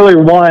game's really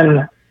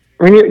won.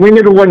 We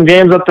need to win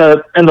games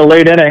in the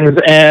late innings,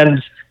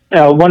 and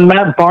when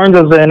Matt Barnes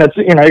is in, it's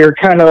you're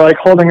kind of like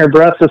holding your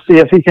breath to see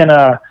if he can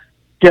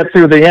get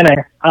through the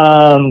inning.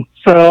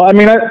 So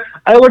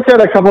I looked at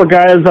a couple of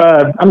guys.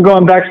 I'm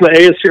going back to the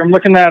A's here. I'm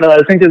looking at I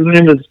think his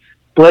name is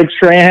Blake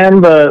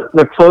Trahan,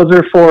 the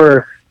closer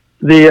for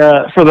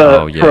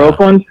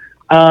Oakland.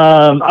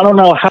 I don't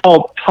know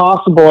how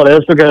possible it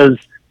is because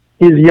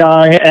he's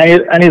young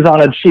and he's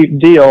on a cheap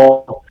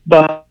deal.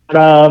 But he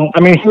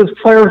was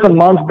player of the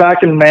month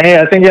back in May.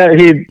 I think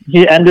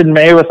he ended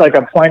May with like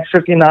a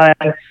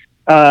 .59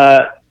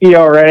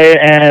 ERA,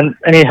 and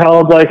he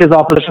held like his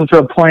opposition to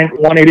a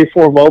 .184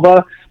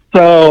 WOBA.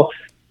 So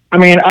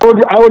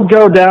I would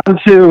go down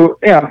to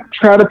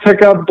try to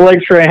pick up Blake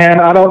Trahan.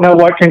 I don't know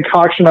what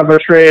concoction of a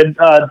trade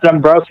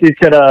Dombrowski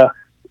could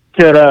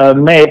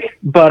make,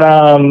 but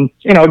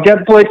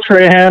get Blake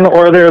Trahan,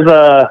 or there's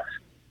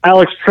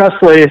Alex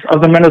Presley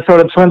of the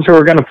Minnesota Twins who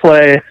are going to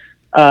play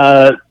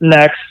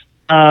next.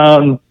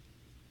 I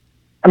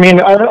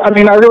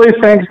really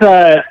think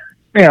that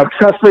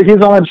Presley,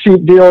 he's on a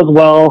cheap deal as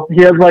well.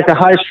 He has like a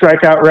high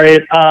strikeout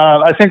rate.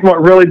 I think what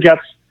really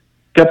gets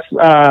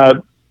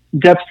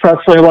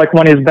Presley like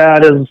when he's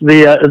bad is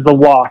the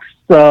walks.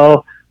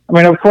 So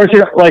of course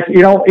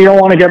you don't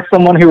want to get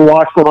someone who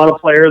walks a lot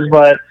of players,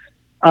 but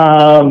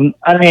I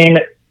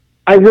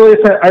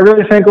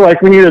really think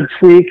like we need to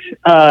tweak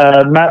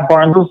Matt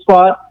Barnes'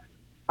 spot.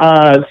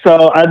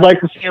 So I'd like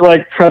to see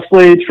like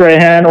Presley,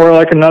 Trahan, or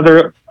like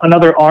another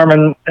arm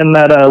in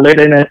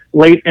that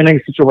late inning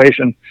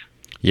situation.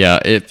 Yeah,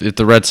 if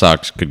the Red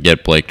Sox could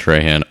get Blake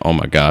Trahan, oh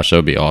my gosh, that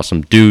would be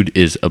awesome. Dude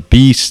is a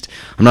beast.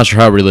 I'm not sure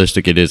how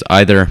realistic it is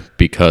either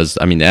because,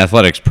 the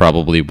Athletics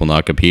probably will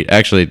not compete.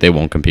 Actually, they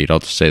won't compete. I'll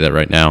just say that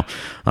right now,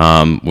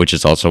 which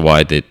is also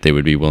why they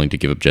would be willing to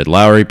give up Jed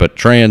Lowry. But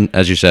Trahan,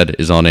 as you said,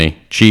 is on a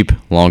cheap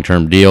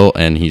long-term deal,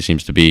 and he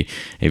seems to be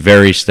a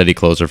very steady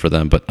closer for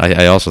them. But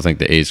I also think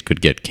the A's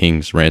could get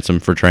King's ransom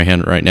for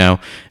Trahan right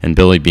now, and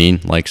Billy Beane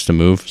likes to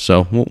move.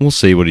 So we'll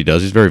see what he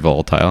does. He's very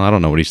volatile. I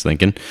don't know what he's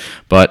thinking.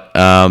 But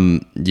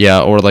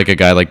or like a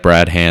guy like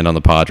Brad Hand on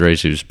the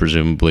Padres, who's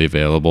presumably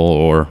available,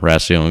 or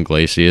Raciel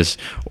Iglesias,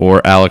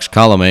 or Alex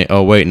Colomé.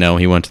 Oh, wait, no,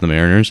 he went to the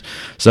Mariners.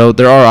 So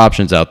there are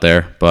options out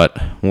there,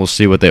 but we'll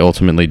see what they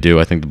ultimately do.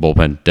 I think the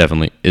bullpen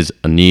definitely is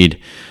a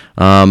need.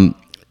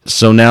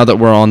 So now that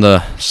we're on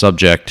the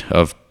subject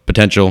of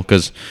potential,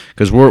 because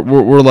we're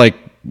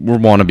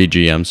wannabe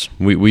GMs.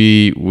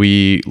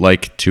 We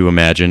like to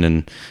imagine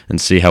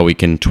and see how we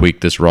can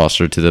tweak this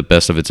roster to the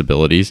best of its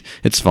abilities.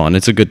 It's fun.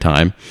 It's a good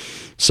time.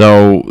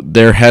 So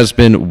there has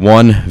been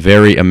one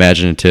very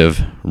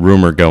imaginative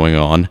rumor going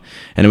on,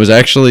 and it was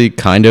actually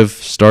kind of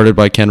started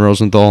by Ken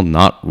Rosenthal,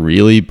 not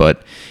really,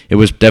 but it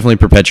was definitely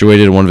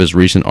perpetuated in one of his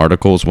recent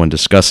articles when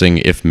discussing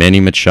if Manny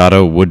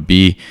Machado would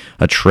be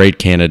a trade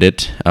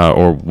candidate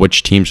or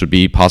which teams would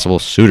be possible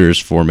suitors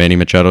for Manny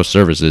Machado's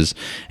services,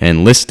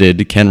 and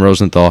listed Ken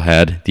Rosenthal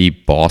had the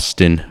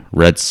Boston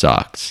Red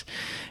Sox.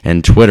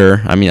 And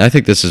Twitter, I mean, I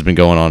think this has been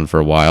going on for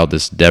a while,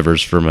 this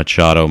Devers for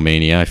Machado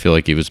mania. I feel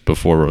like it was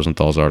before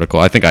Rosenthal's article.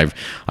 I think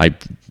I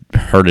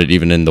heard it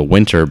even in the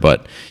winter,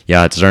 but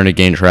yeah, it's starting to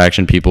gain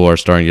traction. People are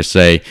starting to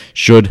say,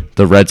 should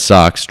the Red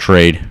Sox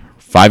trade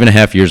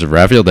 5.5 years of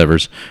Rafael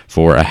Devers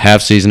for a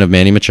half season of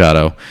Manny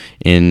Machado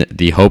in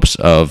the hopes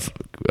of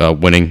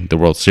winning the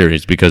World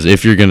Series? Because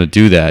if you're going to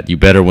do that, you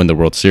better win the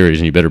World Series,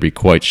 and you better be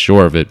quite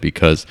sure of it,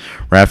 because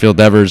Rafael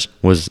Devers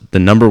was the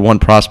number one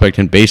prospect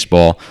in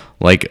baseball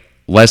like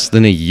less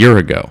than a year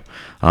ago.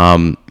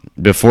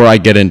 Before I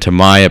get into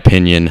my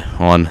opinion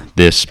on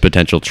this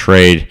potential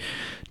trade,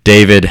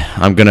 David,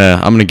 I'm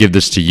gonna give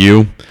this to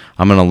you.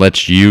 I'm gonna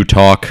let you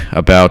talk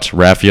about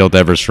Rafael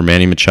Devers for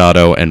Manny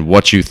Machado and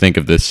what you think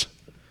of this.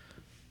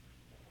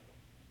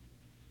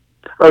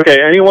 Okay,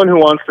 anyone who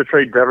wants to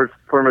trade Devers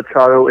for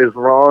Machado is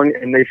wrong,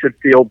 and they should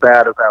feel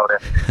bad about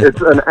it.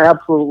 It's an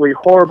absolutely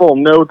horrible,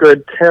 no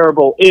good,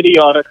 terrible,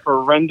 idiotic,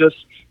 horrendous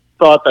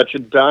thought that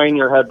should die in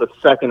your head the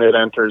second it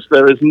enters.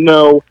 There is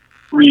no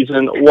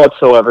reason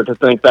whatsoever to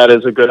think that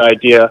is a good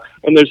idea,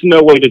 and there's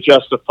no way to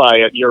justify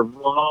it. You're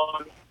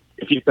wrong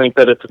if you think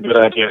that it's a good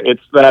idea.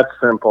 It's that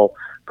simple.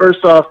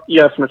 First off,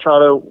 yes,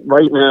 Machado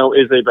right now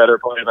is a better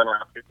player than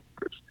Rafael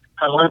Devers.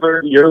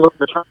 However, you're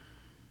looking at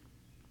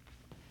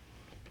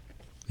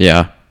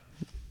Yeah,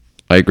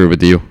 I agree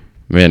with you,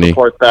 Manny.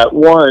 Support that.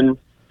 One,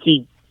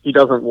 he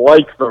doesn't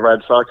like the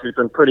Red Sox. He's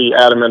been pretty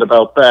adamant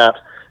about that.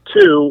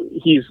 Two,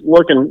 he's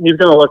going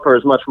to look for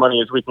as much money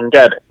as we can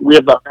get. We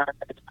have the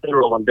highest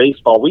payroll in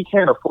baseball. We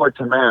can't afford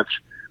to match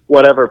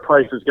whatever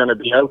price is going to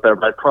be out there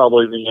by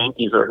probably the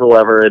Yankees or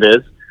whoever it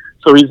is.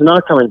 So he's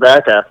not coming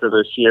back after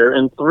this year.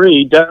 And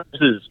three, Devers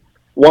is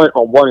one,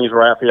 he's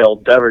Rafael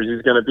Devers.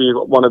 He's going to be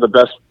one of the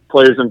best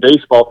players in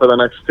baseball for the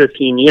next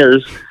 15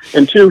 years.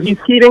 And two,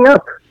 he's heating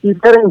up. He's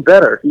getting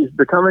better. He's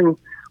becoming,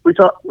 we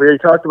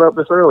talked about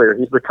this earlier,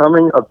 he's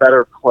becoming a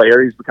better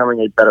player. He's becoming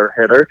a better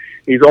hitter.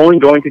 He's only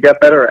going to get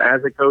better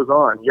as it goes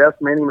on. Yes,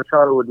 Manny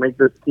Machado would make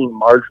this team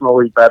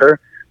marginally better,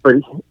 but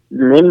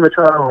Manny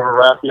Machado or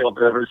Rafael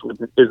Devers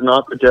is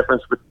not the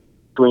difference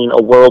between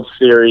a World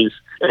Series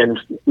and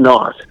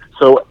not.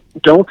 So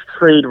don't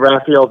trade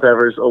Rafael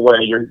Devers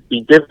away. You're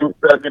giving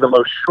the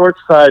most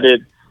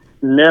short-sighted,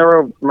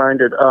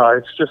 narrow-minded,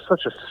 it's just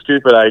such a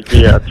stupid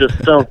idea. Just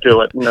don't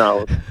do it.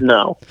 No.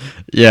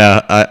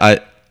 Yeah,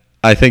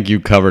 I think you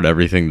covered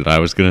everything that I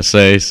was going to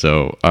say,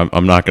 so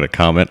I'm not going to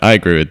comment. I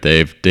agree with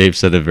Dave. Dave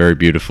said it very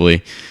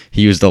beautifully.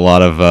 He used a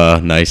lot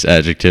of nice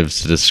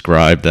adjectives to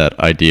describe that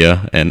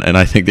idea, and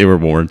I think they were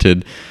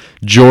warranted.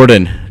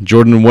 Jordan,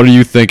 what are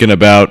you thinking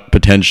about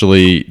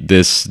potentially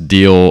this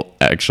deal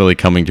actually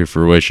coming to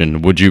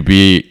fruition? Would you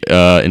be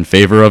in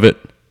favor of it?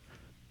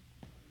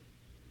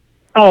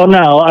 Oh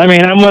no! I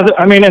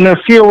mean, in a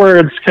few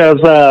words, because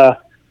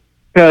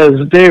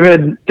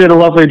David did a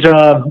lovely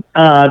job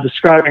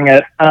describing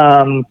it.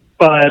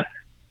 But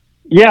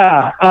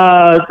yeah,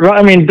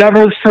 I mean,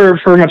 Devers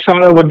for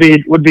Machado would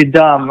be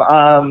dumb.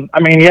 I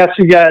mean, yes,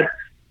 you get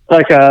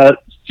like a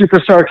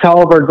superstar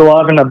caliber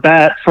glove and a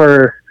bat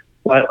for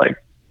like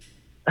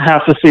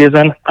half the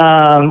season.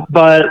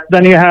 But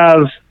then you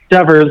have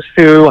Devers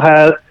who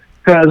has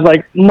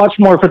like much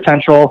more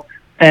potential.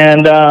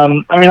 And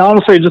I mean,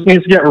 honestly, just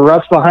needs to get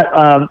rust behind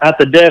at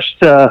the dish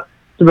to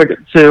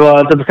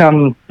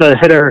become the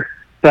hitter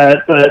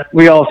that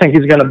we all think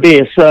he's going to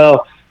be.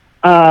 So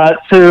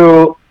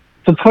to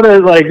put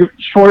it like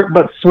short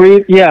but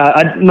sweet,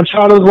 yeah.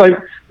 Machado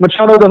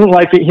doesn't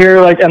like it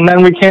here, and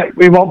then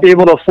we won't be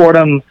able to afford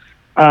him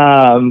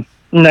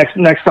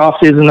next off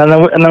season,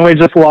 and then we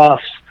just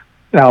lost,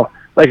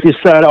 like you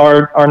said,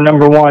 our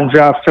number one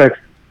draft pick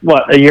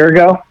a year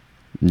ago.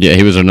 Yeah,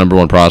 he was our number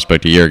one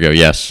prospect a year ago.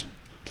 Yes.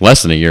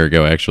 Less than a year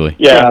ago, actually.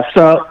 Yeah.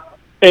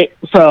 Yeah.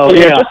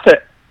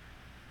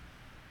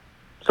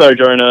 Sorry,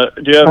 Jordan.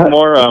 Do you have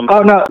more? Oh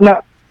no.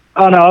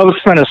 I was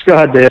finished. Go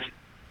ahead, Dave.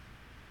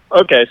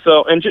 Okay.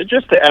 So, and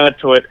just to add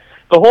to it,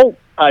 the whole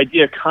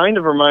idea kind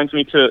of reminds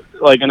me to,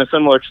 in a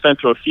similar extent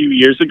to a few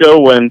years ago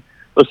when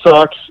the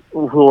Sox,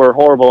 who were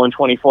horrible in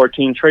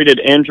 2014,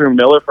 traded Andrew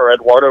Miller for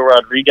Eduardo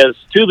Rodriguez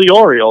to the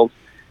Orioles,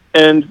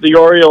 and the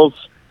Orioles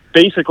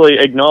basically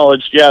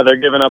acknowledged, they're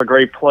giving up a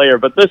great player,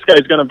 but this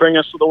guy's going to bring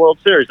us to the World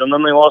Series, and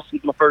then they lost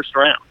in the first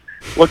round.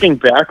 Looking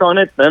back on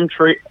it, them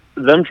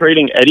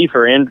trading Eddie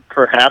for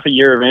half a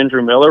year of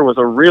Andrew Miller was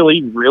a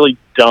really, really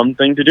dumb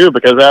thing to do,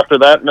 because after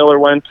that, Miller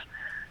went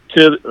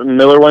to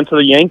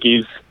the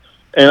Yankees,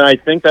 and I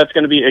think that's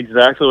going to be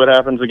exactly what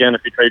happens again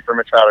if you trade for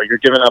Machado. You're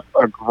giving up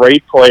a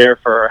great player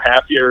for a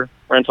half-year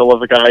rental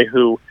of a guy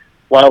who,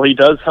 while he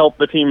does help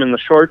the team in the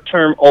short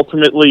term,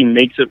 ultimately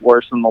makes it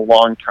worse in the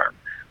long term.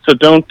 So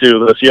don't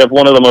do this. You have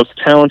one of the most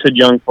talented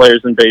young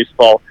players in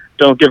baseball.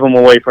 Don't give him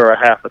away for a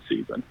half a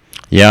season.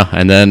 Yeah,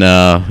 and then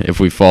if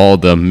we follow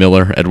the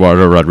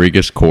Miller-Eduardo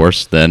Rodriguez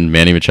course, then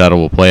Manny Machado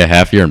will play a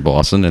half year in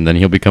Boston, and then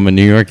he'll become a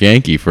New York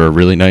Yankee for a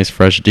really nice,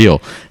 fresh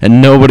deal.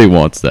 And nobody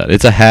wants that.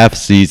 It's a half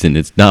season.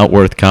 It's not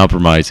worth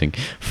compromising.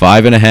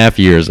 5.5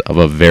 years of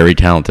a very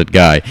talented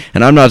guy.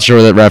 And I'm not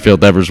sure that Rafael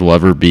Devers will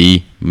ever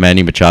be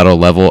Manny Machado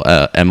level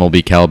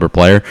MLB caliber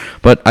player,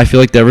 but I feel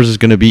like Devers is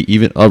going to be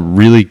even a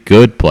really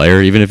good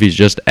player, even if he's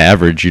just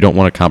average. You don't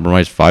want to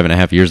compromise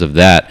 5.5 years of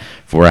that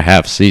for a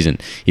half season.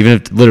 Even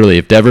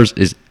if Devers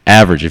is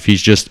average, if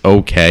he's just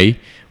okay,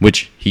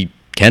 which he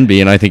can be,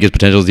 and I think his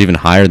potential is even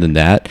higher than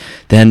that,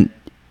 then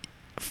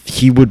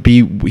he would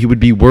be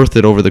worth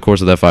it over the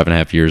course of that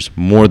 5.5 years,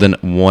 more than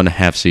one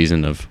half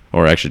season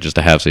or actually just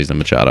a half season of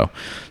Machado.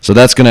 So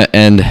that's going to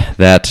end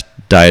that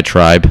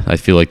diatribe. I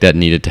feel like that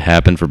needed to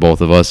happen for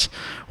both of us,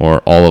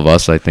 or all of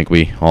us. I think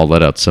we all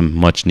let out some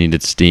much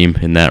needed steam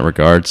in that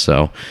regard,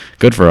 so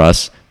good for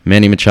us.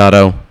 Manny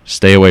Machado,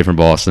 stay away from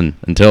Boston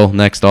until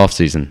next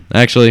offseason.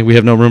 Actually, we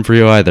have no room for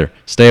you either.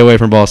 Stay away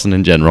from Boston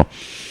in general.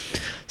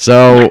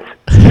 So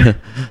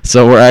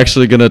we're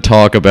actually going to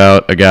talk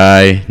about a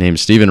guy named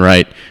Steven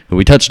Wright, who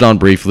we touched on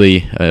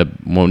briefly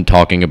when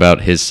talking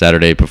about his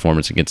Saturday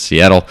performance against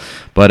Seattle.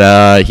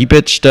 But he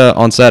pitched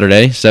on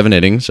Saturday 7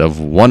 innings of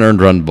 1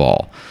 earned run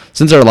ball.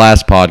 Since our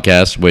last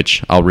podcast,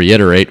 which I'll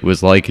reiterate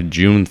was like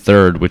June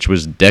 3rd, which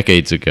was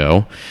decades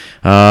ago,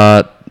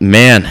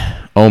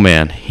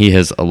 man, he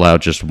has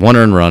allowed just 1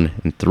 earned run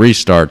in 3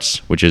 starts,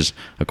 which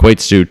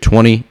equates to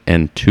 20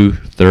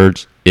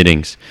 2/3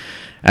 innings.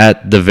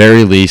 At the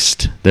very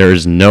least, there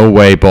is no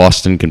way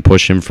Boston can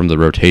push him from the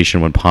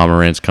rotation when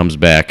Pomeranz comes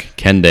back.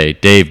 Can they?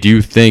 Dave, do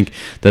you think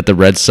that the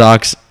Red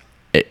Sox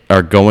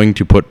are going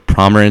to put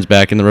Pomeranz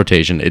back in the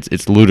rotation?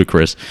 It's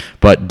ludicrous,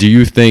 but do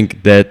you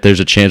think that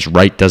there's a chance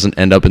Wright doesn't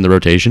end up in the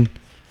rotation?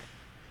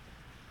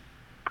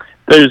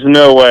 There's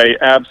no way.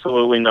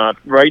 Absolutely not.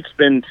 Wright's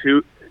been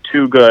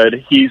too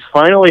good. He's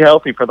finally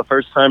healthy for the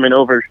first time in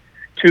over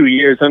 2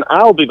 years, and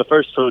I'll be the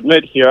first to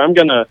admit here, I'm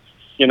going to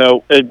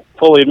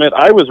fully admit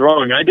I was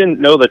wrong. I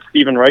didn't know that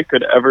Steven Wright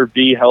could ever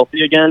be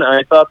healthy again.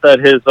 I thought that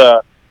his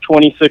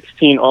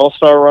 2016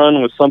 All-Star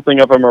run was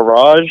something of a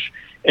mirage,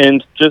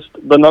 and just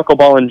the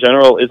knuckleball in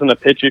general isn't a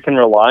pitch you can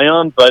rely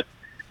on. But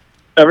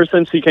ever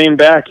since he came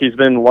back, he's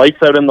been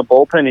lights out in the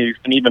bullpen. He's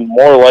been even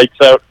more lights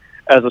out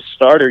as a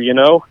starter,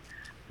 Yeah.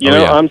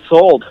 I'm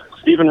sold.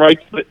 Steven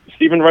Wright's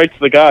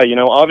the guy.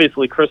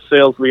 Obviously Chris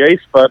Sale's the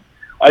ace, but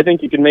I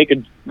think you can make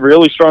a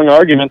really strong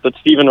argument that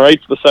Steven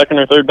Wright's the second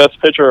or third best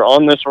pitcher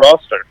on this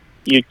roster.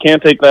 You can't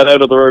take that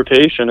out of the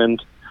rotation,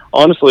 and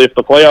honestly, if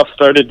the playoffs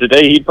started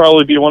today, he'd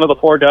probably be one of the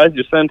 4 guys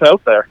you sent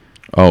out there.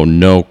 Oh,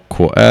 no.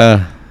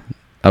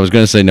 I was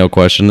going to say no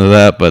question to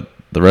that, but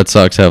the Red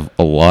Sox have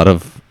a lot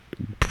of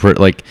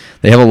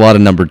they have a lot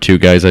of number 2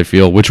 guys, I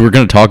feel, which we're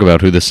going to talk about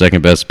who the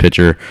second best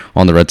pitcher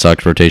on the Red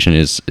Sox rotation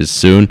is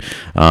soon.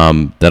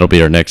 That'll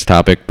be our next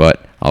topic,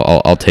 but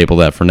I'll table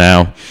that for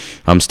now.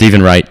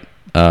 Steven Wright.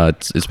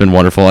 It's been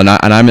wonderful, and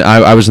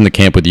I was in the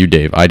camp with you,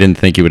 Dave. I didn't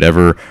think he would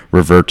ever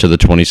revert to the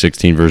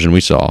 2016 version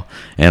we saw,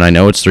 and I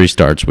know it's 3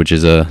 starts, which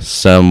is a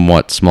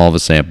somewhat small of a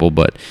sample,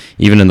 but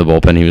even in the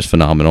bullpen, he was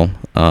phenomenal.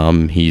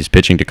 He's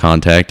pitching to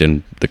contact,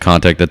 and the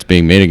contact that's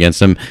being made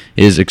against him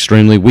is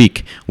extremely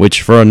weak,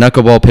 which for a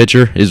knuckleball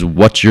pitcher is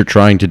what you're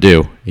trying to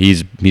do.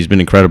 He's been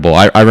incredible.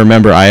 I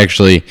remember I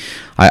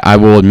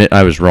will admit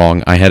I was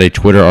wrong. I had a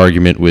Twitter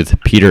argument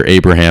with Peter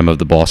Abraham of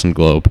the Boston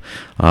Globe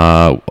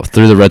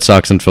through the Red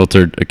Sox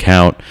Unfiltered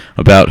account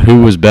about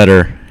who was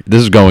better.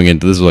 This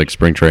is like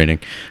spring training.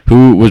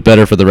 Who was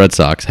better for the Red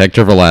Sox,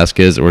 Hector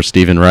Velasquez or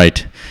Steven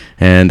Wright?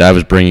 And I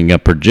was bringing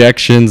up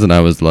projections, and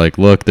I was like,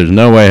 look, there's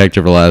no way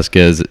Hector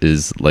Velasquez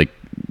is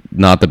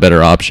not the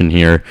better option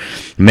here.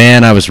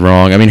 Man, I was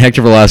wrong. I mean,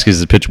 Hector Velasquez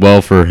has pitched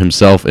well for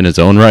himself in his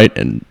own right,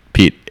 and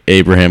Pete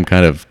Abraham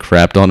kind of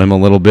crapped on him a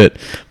little bit.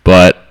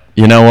 But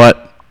you know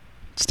what?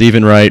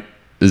 Steven Wright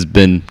has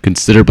been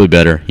considerably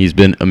better. He's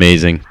been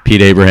amazing.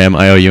 Pete Abraham,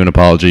 I owe you an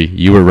apology.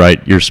 You were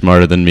right. You're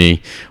smarter than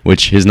me,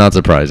 which is not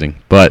surprising.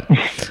 But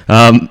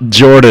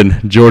Jordan,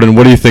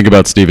 what do you think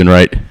about Steven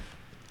Wright?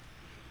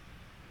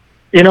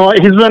 He's been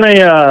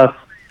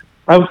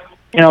off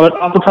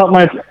the top of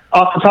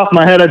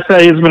my head, I'd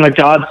say he's been a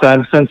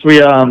godsend since we,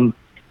 since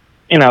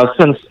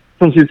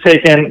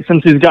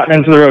he's gotten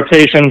into the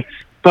rotation.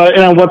 But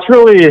what's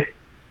really,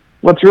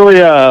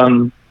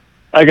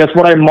 I guess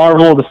what I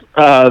marveled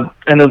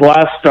in his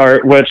last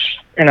start, which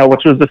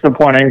was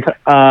disappointing,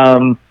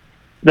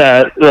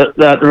 that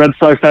the Red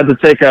Sox had to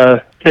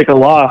take a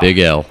loss. Big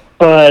L.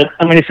 But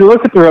if you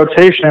look at the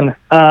rotation,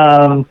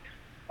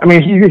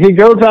 he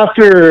goes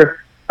after.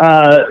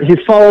 He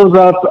follows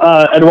up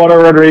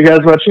Eduardo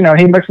Rodriguez, which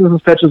he mixes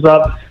his pitches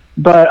up.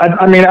 But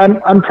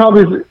I'm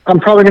probably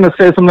going to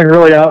say something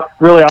really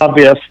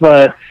obvious.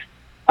 But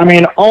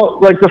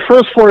all the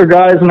first 4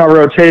 guys in our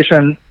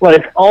rotation,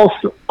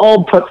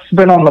 all put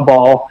spin on the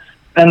ball,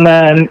 and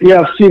then you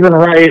have Steven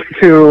Wright,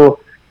 who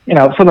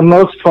for the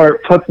most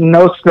part puts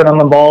no spin on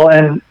the ball,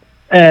 and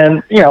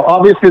And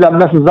obviously that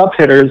messes up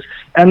hitters.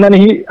 And then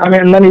he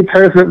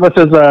pairs it with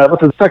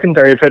his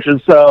secondary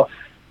pitches. So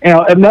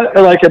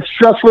it's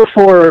stressful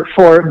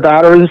for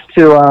batters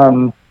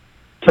to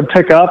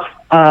pick up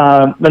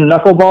the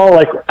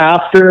knuckleball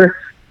after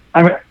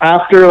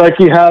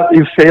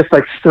you face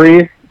like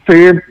three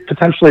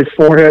potentially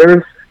four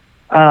hitters,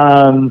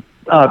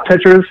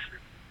 pitchers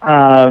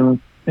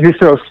who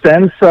throw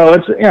spins. So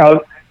it's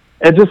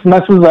it just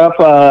messes up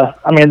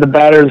the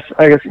batter's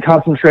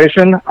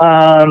concentration.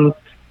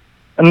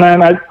 And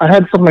then I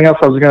had something else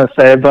I was going to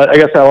say, but I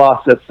guess I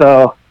lost it.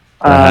 So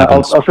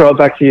I'll throw it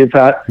back to you,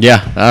 Pat.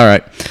 Yeah, all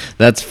right.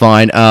 That's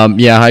fine.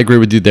 Yeah, I agree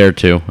with you there,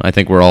 too. I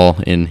think we're all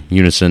in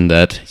unison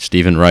that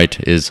Stephen Wright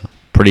is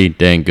pretty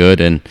dang good,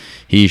 and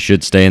he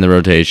should stay in the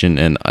rotation,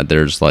 and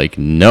there's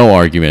no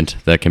argument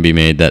that can be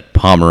made that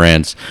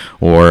Pomeranz,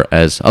 or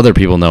as other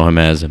people know him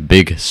as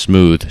Big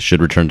Smooth,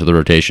 should return to the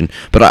rotation.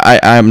 But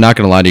I'm not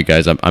going to lie to you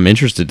guys. I'm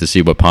interested to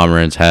see what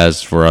Pomeranz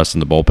has for us in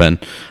the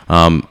bullpen.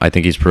 I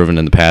think he's proven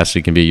in the past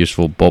he can be a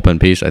useful bullpen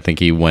piece. I think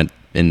he went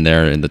in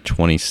there in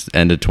the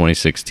end of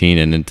 2016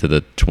 and into the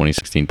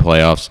 2016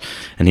 playoffs,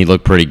 and he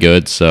looked pretty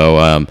good.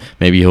 So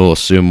maybe he'll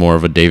assume more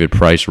of a David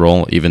Price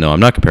role, even though I'm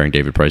not comparing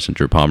David Price and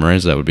Drew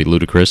Pomeranz. That would be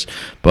ludicrous.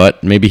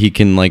 But maybe he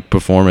can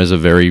perform as a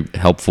very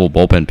helpful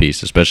bullpen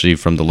piece, especially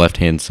from the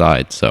left-hand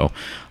side. So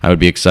I would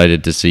be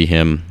excited to see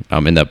him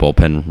in that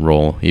bullpen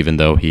role, even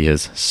though he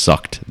has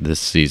sucked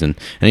this season.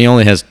 And he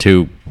only has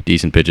 2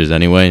 decent pitches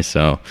anyway,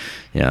 so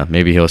yeah,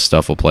 maybe his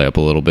stuff will play up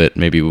a little bit.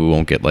 Maybe we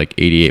won't get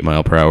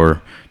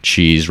 88-mile-per-hour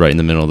cheese right in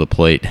the middle of the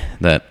plate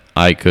that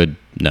I couldn't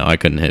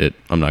hit it.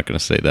 I'm not going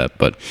to say that,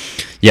 but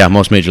yeah,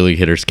 most major league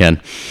hitters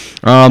can.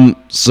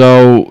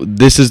 So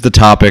this is the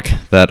topic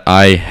that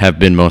I have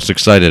been most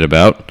excited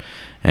about,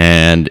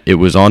 and it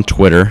was on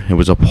Twitter. It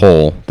was a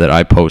poll that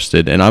I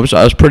posted, and I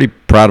was pretty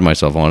proud of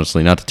myself,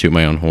 honestly, not to toot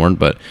my own horn,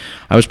 but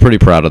I was pretty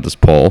proud of this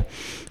poll.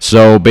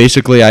 So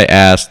basically I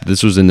asked,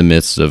 this was in the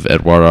midst of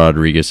Eduardo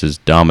Rodriguez's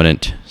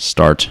dominant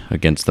start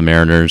against the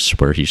Mariners,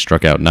 where he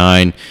struck out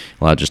 9,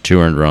 allowed just 2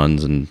 earned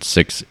runs and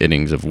 6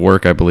 innings of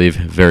work, I believe.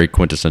 Very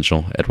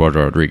quintessential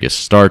Eduardo Rodriguez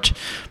start.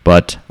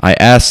 But I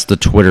asked the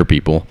Twitter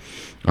people,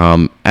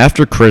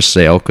 after Chris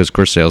Sale, because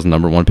Chris Sale is the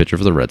number 1 pitcher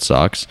for the Red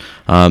Sox,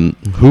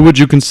 who would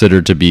you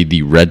consider to be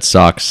the Red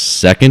Sox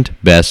second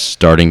best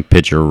starting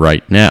pitcher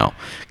right now?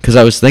 Because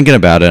I was thinking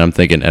about it, I'm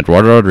thinking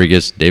Eduardo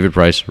Rodriguez, David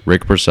Price,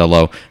 Rick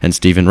Porcello, and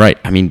Stephen Wright.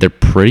 I mean, they're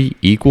pretty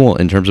equal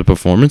in terms of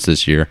performance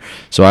this year.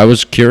 So I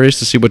was curious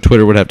to see what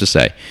Twitter would have to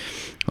say.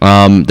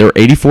 There were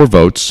 84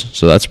 votes,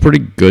 so that's a pretty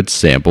good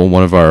sample,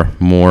 one of our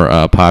more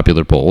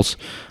popular polls.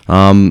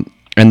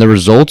 And the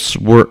results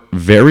were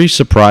very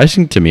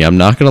surprising to me. I'm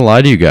not going to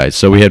lie to you guys.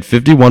 So we had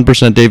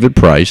 51% David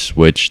Price,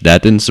 which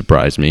that didn't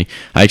surprise me.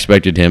 I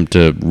expected him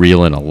to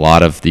reel in a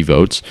lot of the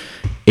votes.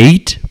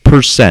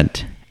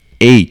 8%.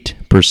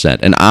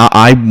 And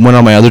I went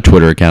on my other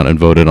Twitter account and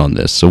voted on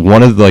this. So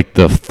one of the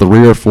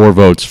 3 or 4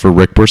 votes for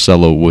Rick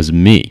Porcello was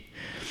me.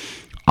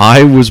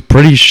 I was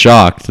pretty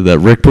shocked that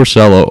Rick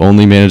Porcello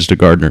only managed to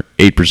garner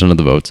 8% of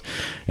the votes,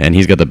 and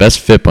he's got the best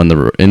FIP in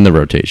the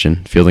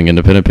rotation, fielding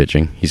independent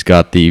pitching. He's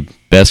got the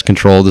best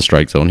control of the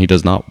strike zone. He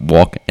does not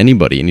walk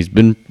anybody,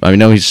 and I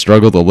know he's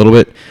struggled a little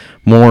bit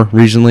more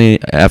recently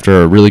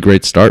after a really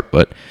great start,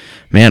 but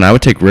man, I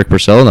would take Rick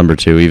Porcello number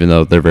 2, even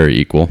though they're very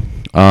equal.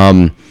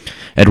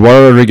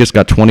 Eduardo Rodriguez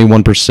got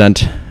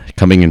 21%.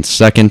 Coming in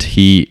second,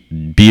 he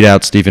beat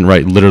out Stephen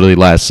Wright literally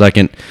last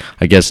second.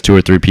 I guess 2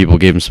 or 3 people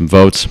gave him some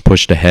votes,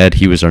 pushed ahead.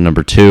 He was our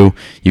number 2.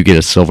 You get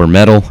a silver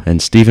medal, and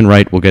Stephen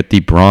Wright will get the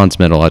bronze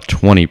medal at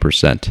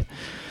 20%.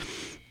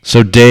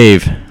 So,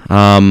 Dave,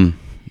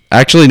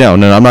 actually, no,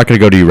 I'm not going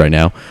to go to you right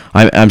now.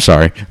 I'm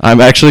sorry.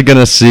 I'm actually going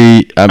to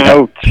see.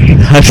 I'm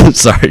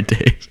sorry,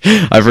 Dave.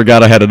 I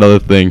forgot I had another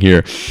thing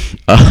here.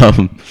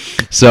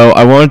 So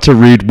I wanted to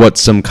read what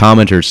some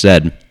commenters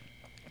said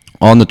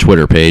on the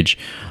Twitter page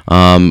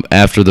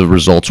after the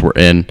results were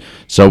in.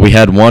 So we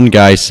had one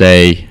guy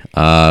say,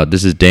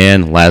 this is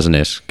Dan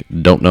Lazanis,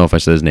 don't know if I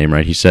said his name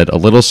right. He said, a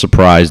little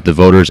surprised the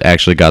voters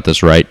actually got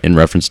this right in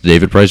reference to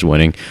David Price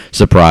winning.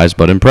 Surprised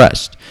but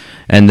impressed.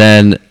 And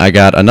then I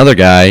got another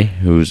guy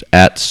who's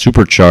at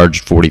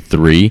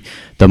Supercharged43.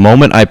 The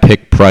moment I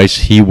pick Price,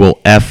 he will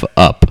F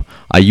up.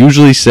 I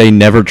usually say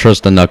never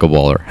trust a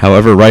knuckleballer.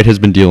 However, Wright has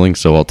been dealing,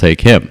 so I'll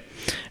take him.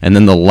 And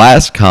then the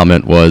last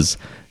comment was,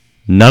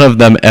 none of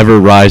them ever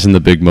rise in the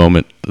big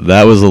moment.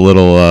 That was a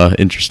little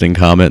interesting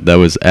comment. That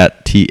was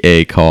at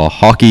TA Call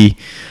Hockey.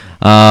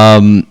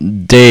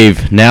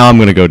 Dave, now I'm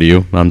going to go to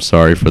you. I'm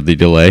sorry for the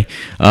delay.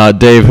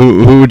 Dave,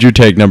 who would you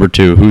take number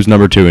 2? Who's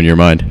number 2 in your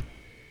mind?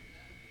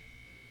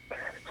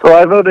 So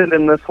I voted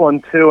in this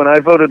one, too, and I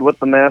voted with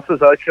the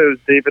masses. I chose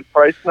David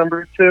Price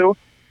number 2.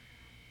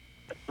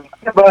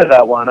 I buy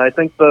that one. I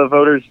think the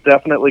voters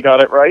definitely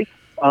got it right.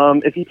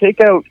 If you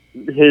take out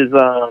his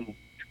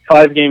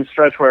 5-game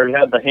stretch where he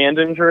had the hand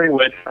injury,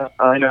 which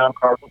I know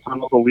carpal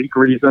tunnel is a weak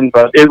reason,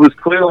 but it was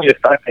clearly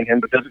affecting him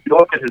because if you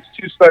look at his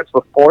 2 starts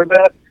before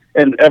that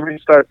and every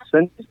start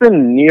since, he's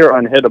been near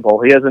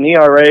unhittable. He has an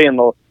ERA in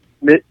the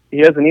he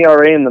has an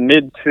ERA in the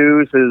mid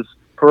twos. His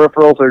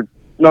peripherals are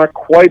not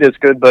quite as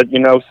good, but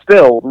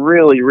still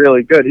really,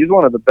 really good. He's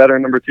one of the better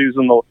number twos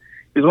in the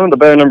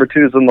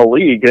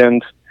league,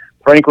 and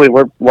frankly,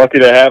 we're lucky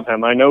to have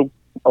him. I know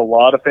a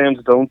lot of fans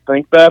don't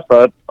think that,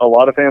 but a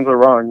lot of fans are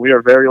wrong. We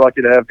are very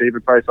lucky to have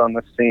David Price on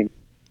this team.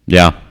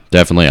 Yeah,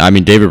 definitely. I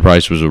mean, David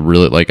Price was a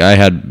really, I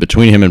had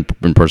between him and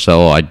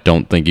Porcello. I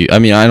don't think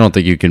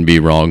you can be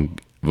wrong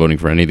voting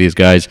for any of these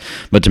guys.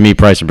 But to me,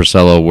 Price and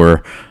Porcello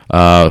were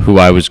who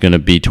I was going to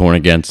be torn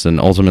against, and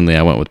ultimately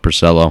I went with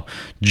Porcello.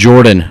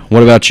 Jordan,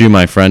 what about you,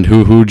 my friend?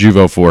 Who would you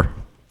vote for,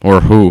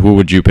 or who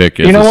would you pick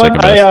as the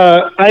second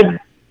best?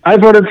 I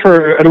voted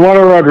for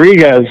Eduardo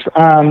Rodriguez.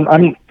 I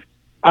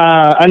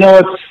know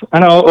it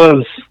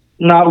was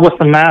not with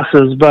the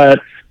masses, but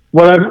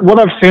what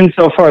I've seen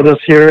so far this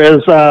year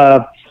is,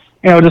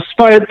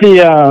 despite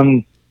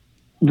the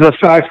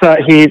fact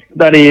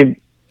that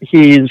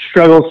he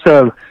struggles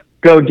to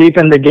go deep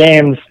into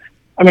games.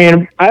 I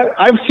mean,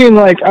 I've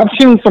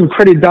seen some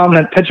pretty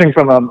dominant pitching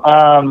from him.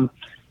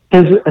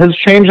 His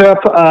changeup,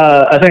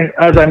 I think,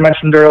 as I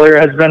mentioned earlier,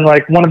 has been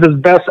like one of his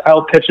best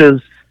out pitches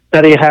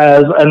that he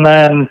has, and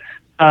then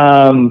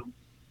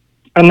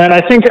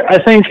I think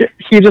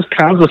he just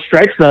pounds the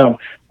strike zone.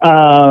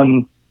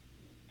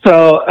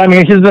 So I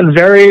mean, he's been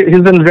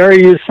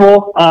very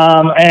useful,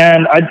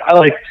 and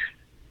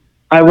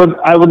I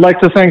would like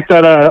to think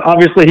that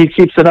obviously he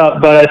keeps it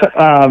up, but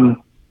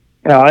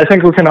I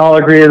think we can all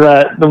agree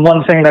that the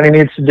one thing that he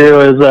needs to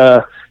do is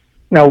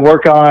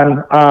work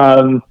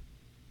on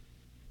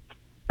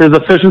his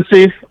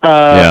efficiency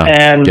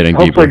and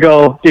hopefully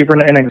go deeper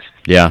into innings.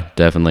 Yeah,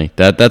 definitely.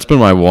 That's been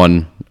my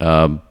one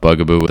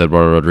bugaboo with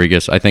Eduardo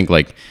Rodriguez. I think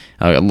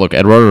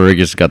Eduardo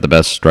Rodriguez got the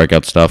best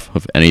strikeout stuff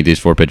of any of these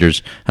four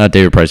pitchers.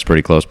 David Price is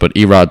pretty close, but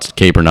Erod's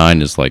K per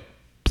 9 is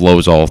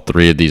blows all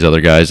three of these other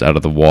guys out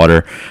of the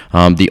water.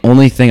 The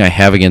only thing I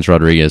have against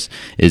Rodriguez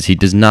is he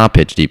does not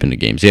pitch deep into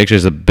games. He actually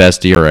has the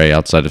best ERA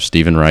outside of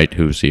Stephen Wright,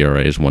 whose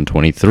ERA is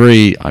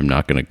 1.23. I'm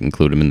not going to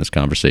include him in this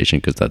conversation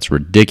because that's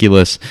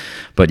ridiculous.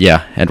 But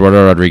yeah,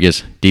 Eduardo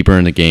Rodriguez deeper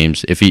into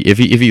games. If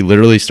he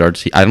literally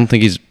starts, I don't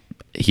think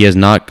he has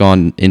not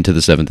gone into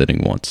the seventh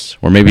inning once,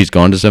 or maybe he's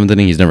gone to seventh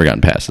inning. He's never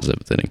gotten past the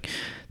seventh inning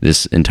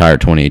this entire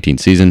 2018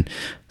 season.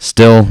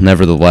 Still,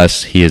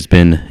 nevertheless, he has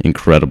been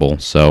incredible.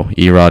 So,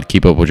 Erod,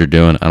 keep up what you're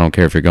doing. I don't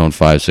care if you're going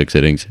 5-6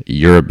 innings.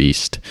 You're a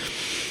beast.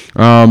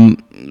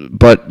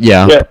 But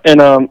yeah. Yeah, and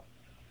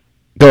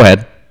go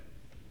ahead.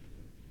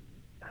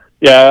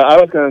 Yeah, I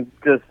was going to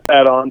just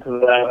add on to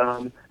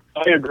that.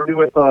 I agree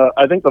with.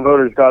 I think the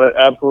voters got it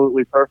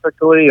absolutely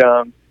perfectly.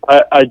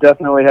 I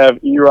definitely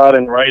have Erod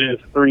and Wright as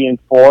 3 and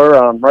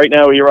 4. Right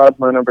now, Erod's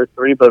my number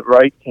 3, but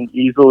Wright can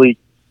easily.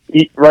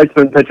 Wright's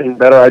been pitching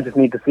better. I just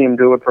need to see him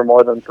do it for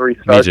more than 3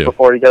 starts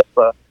before he gets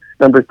the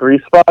number 3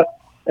 spot.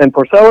 And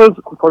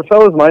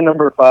Porcello's my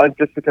number 5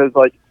 just because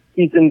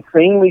he's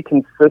insanely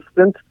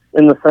consistent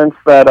in the sense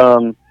that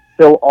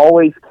he'll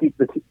always keep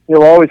the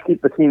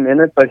team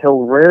in it, but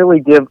he'll rarely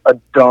give a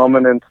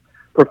dominant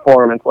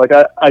performance.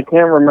 I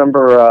can't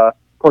remember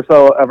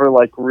Porcello ever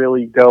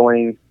really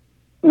going.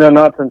 No,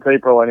 not since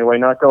April anyway.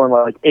 Not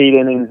going 8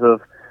 innings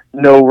of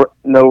no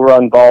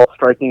run ball,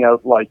 striking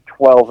out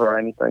 12 or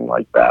anything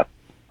like that.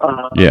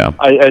 Yeah,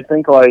 I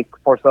think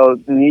Porcello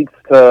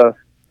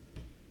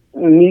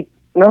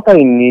not that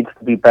he needs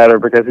to be better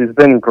because he's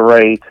been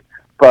great,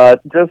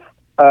 but just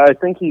I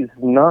think he's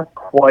not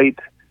quite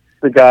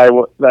the guy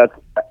that's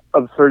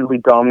absurdly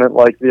dominant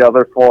like the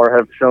other 4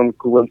 have shown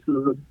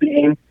glimpses of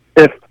being.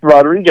 If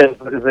Rodriguez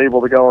is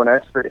able to go an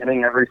extra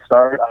inning every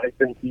start, I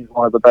think he's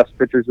one of the best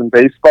pitchers in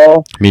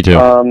baseball. Me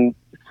too.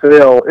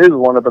 Sale is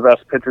one of the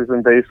best pitchers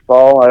in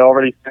baseball. I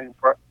already think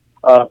Price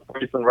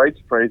and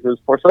Wright's praises.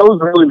 Porcello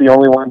is really the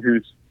only one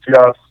who's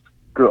just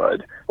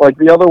good.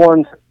 The other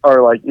ones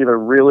are either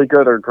really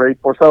good or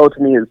great. Porcello to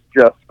me is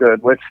just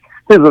good, which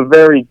is a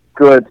very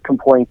good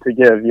complaint to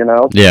give.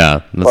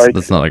 Yeah,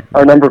 that's not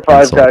our number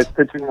 5 insult. guy's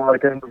pitching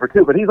like a number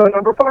 2, but he's our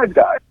number 5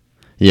 guy.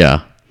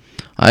 Yeah.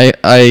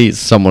 I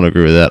somewhat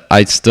agree with that.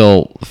 I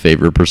still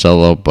favor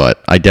Porcello,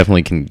 but I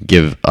definitely can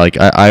give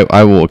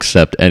I will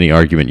accept any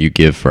argument you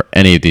give for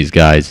any of these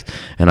guys,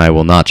 and I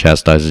will not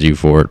chastise you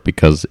for it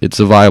because it's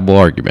a viable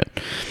argument.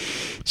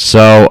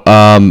 So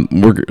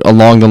we're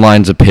along the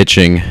lines of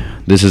pitching.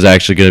 This is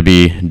actually going to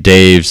be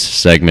Dave's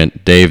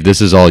segment. Dave, this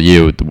is all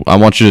you. I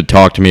want you to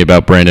talk to me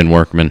about Brandon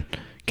Workman.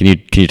 Can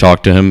you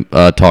talk to him?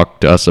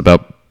 Talk to us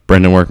about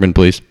Brandon Workman,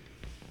 please.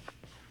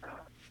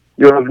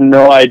 You have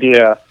no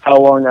idea how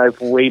long I've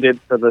waited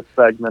for this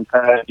segment.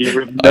 You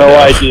have no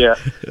idea.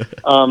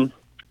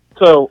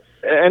 So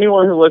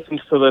anyone who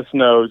listens to this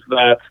knows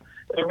that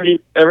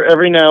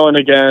every now and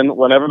again,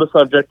 whenever the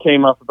subject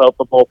came up about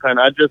the bullpen,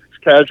 I just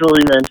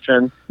casually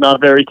mention,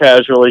 not very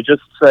casually,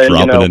 just say,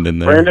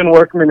 Brandon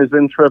Workman is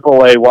in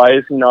AAA. Why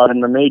is he not in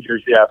the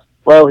majors yet?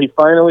 Well, he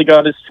finally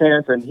got his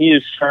chance, and he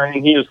is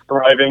shining. He is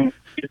thriving.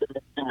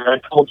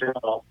 I told you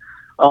all.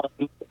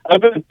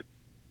 I've been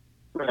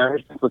ever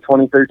since the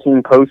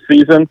 2013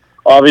 postseason.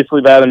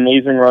 Obviously, that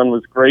amazing run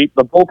was great.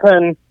 The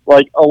bullpen,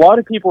 like, a lot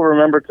of people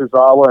remember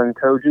Tozawa and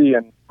Koji,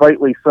 and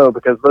rightly so,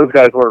 because those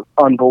guys were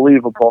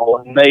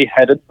unbelievable, and they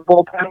headed the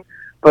bullpen.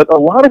 But a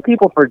lot of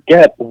people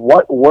forget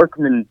what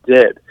Workman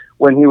did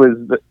when he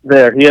was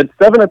there. He had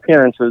 7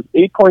 appearances,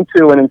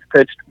 8.2 innings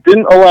pitched,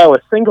 didn't allow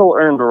a single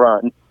earned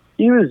run.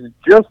 He was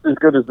just as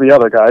good as the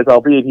other guys,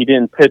 albeit he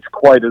didn't pitch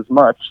quite as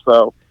much,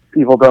 so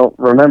people don't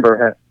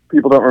remember him.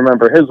 People don't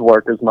remember his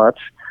work as much.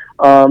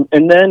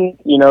 And then,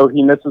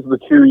 he misses the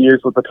 2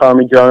 years with the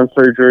Tommy John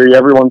surgery.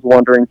 Everyone's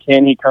wondering,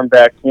 can he come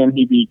back? Can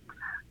he be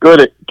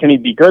good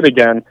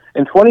again?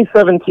 In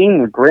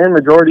 2017, the grand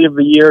majority of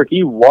the year,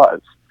 he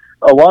was.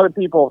 A lot of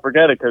people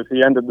forget it because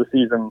he ended the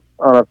season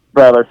on a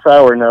rather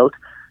sour note,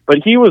 but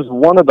he was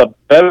one of the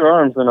better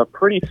arms in a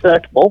pretty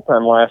stacked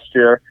bullpen last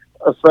year,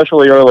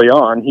 especially early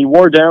on. He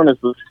wore down as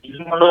the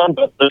season went on,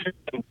 but the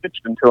season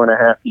pitched in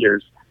 2.5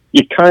 years.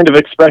 You kind of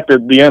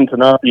expected the end to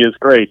not be as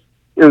great.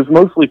 It was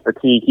mostly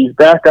fatigue. He's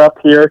back up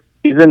here.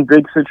 He's in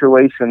big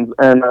situations,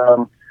 and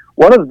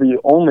one of the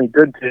only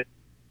good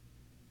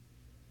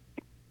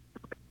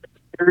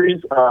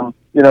series,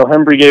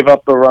 Hembree gave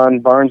up the run,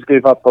 Barnes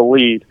gave up the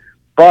lead,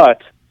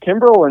 but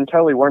Kimbrel and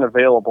Kelly weren't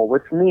available,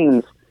 which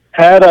means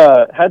had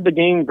the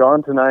game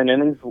gone to 9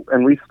 innings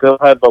and we still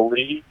had the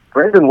lead,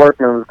 Brandon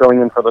Workman was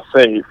going in for the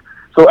save.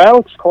 So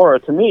Alex Cora,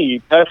 to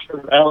me,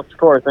 actually Alex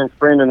Cora thinks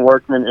Brandon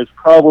Workman is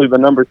probably the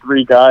number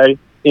 3 guy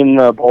in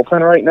the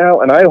bullpen right now,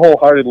 and I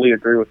wholeheartedly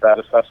agree with that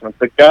assessment.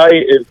 The guy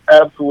is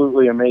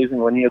absolutely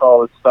amazing when he has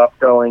all his stuff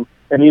going,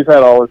 and he's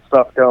had all his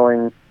stuff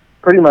going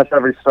pretty much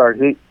every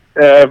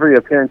every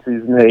appearance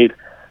he's made.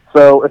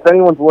 So if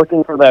anyone's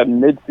looking for that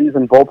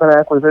mid-season bullpen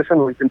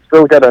acquisition, we can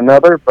still get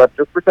another, but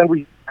just pretend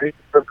we trade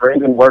for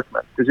Brandon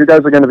Workman, because you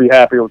guys are going to be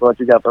happy with what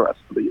you got the rest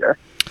of the year.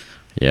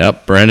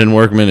 Yep, Brandon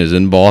Workman is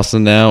in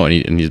Boston now,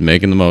 and he's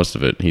making the most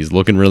of it. He's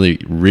looking really,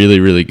 really,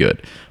 really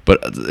good. But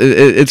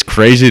it's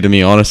crazy to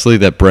me, honestly,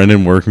 that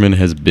Brandon Workman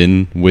has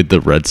been with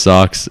the Red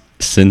Sox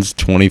since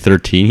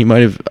 2013. He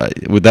might have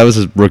that was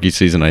his rookie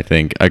season, I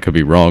think. I could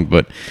be wrong,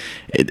 but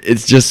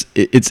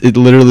it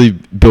literally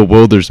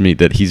bewilders me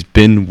that he's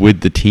been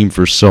with the team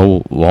for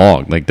so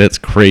long. Like, that's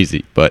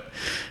crazy. But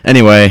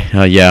anyway,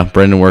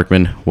 Brandon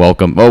Workman,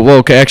 welcome. Oh, well,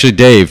 okay, actually,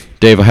 Dave,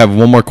 I have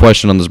one more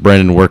question on this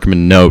Brandon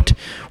Workman note.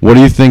 What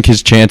do you think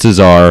his chances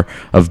are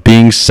of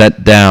being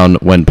sent down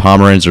when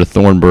Pomeranz or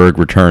Thornburg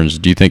returns?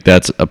 Do you think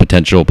that's a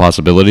potential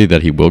possibility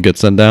that he will get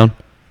sent down?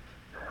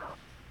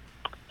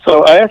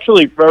 So I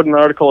actually wrote an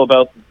article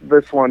about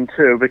this one,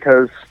 too,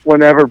 because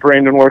whenever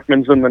Brandon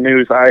Workman's in the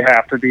news, I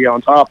have to be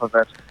on top of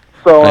it.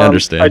 So I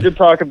understand. I did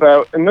talk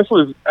about, and this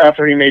was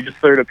after he made his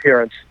 3rd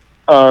appearance,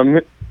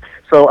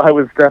 so I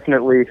was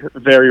definitely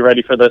very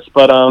ready for this.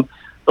 But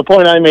the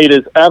point I made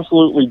is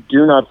absolutely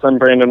do not send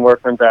Brandon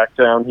Workman back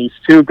down. He's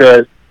too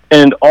good.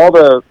 And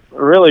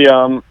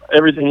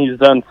everything he's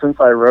done since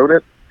I wrote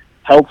it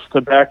helps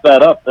to back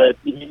that up, that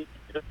he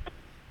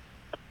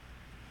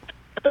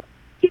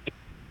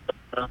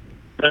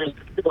there's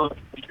people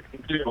you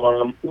can do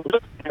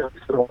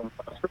so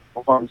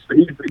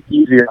he's the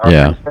easier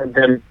than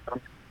him.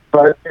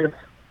 But if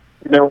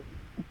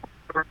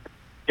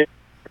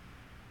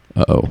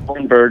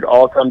Thornburg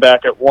all come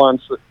back at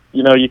once,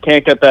 you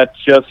can't get that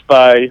just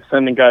by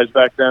sending guys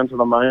back down to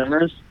the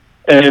minors.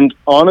 And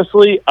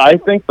honestly, I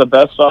think the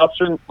best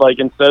option, like,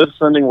 instead of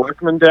sending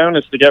Workman down,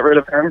 is to get rid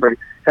of Hembree.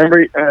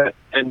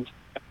 And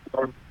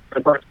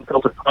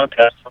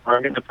podcast, so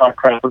I'm going to talk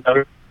crap about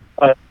it.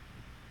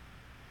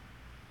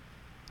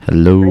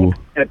 Hello.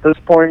 At this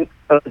point,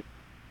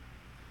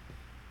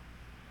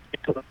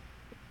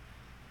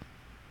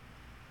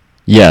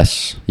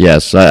 yes,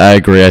 I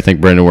agree. I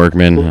think Brandon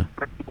Workman.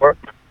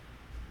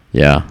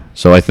 Yeah,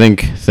 so I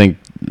think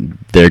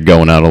they're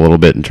going out a little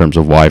bit in terms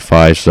of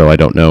Wi-Fi. So I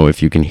don't know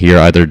if you can hear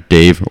either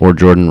Dave or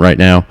Jordan right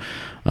now.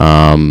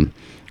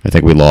 I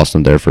think we lost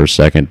them there for a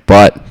second,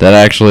 but that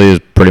actually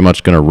is pretty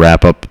much going to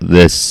wrap up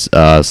this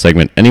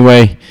segment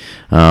anyway.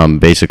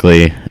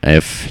 Basically,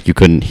 if you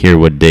couldn't hear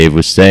what Dave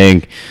was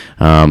saying,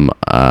 I'm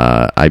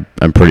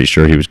pretty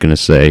sure he was going to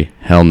say,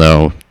 hell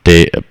no,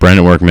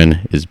 Brandon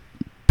Workman is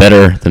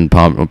better than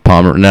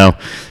Palmer. No,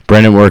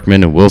 Brandon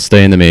Workman will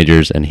stay in the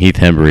majors, and Heath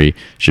Hembree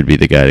should be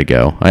the guy to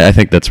go. I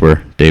think that's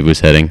where Dave was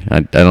heading. I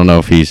don't know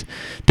if he's...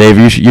 Dave,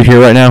 you here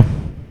right now?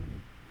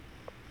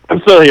 I'm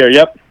still here,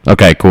 yep.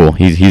 Okay, cool.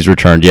 He's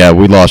returned. Yeah,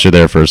 we lost you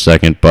there for a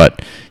second,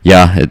 but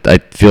yeah, I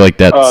feel like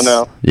that's... Oh,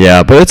 no.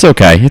 Yeah, but it's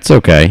okay.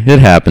 It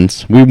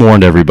happens. We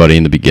warned everybody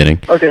in the beginning.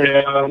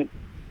 Okay,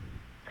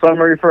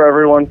 summary for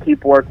everyone,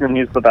 keep Workman,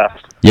 he's the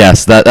best.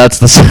 Yes, that's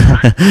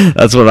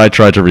that's what I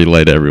tried to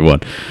relay to everyone.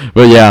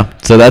 But yeah,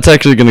 so that's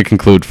actually going to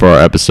conclude for our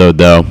episode,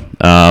 though.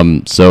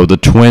 So the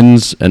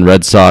Twins and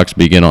Red Sox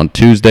begin on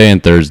Tuesday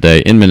and Thursday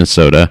in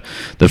Minnesota.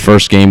 The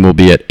first game will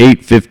be at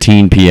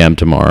 8:15 p.m.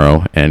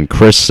 tomorrow, and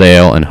Chris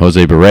Sale and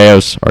Jose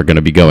Barrios are going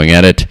to be going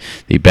at it,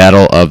 the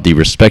battle of the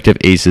respective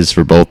aces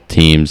for both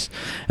teams.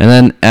 And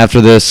then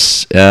after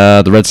this,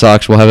 the Red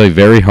Sox will have a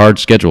very hard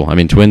schedule. I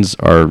mean, Twins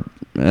are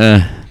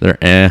they're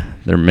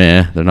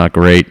meh. They're not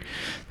great.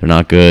 They're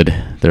not good.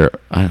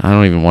 I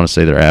don't even want to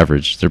say they're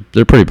average. They're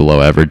pretty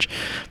below average.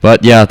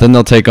 But yeah, then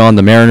they'll take on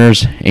the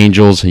Mariners,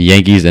 Angels,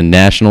 Yankees, and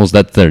Nationals.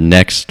 That's their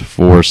next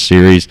 4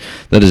 series.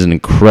 That is an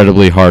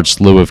incredibly hard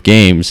slew of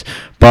games.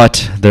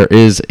 But there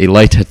is a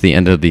light at the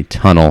end of the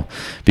tunnel,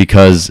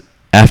 because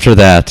after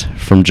that,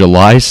 from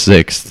July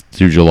 6th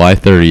to July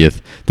 30th,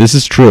 this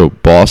is true.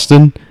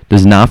 Boston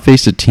does not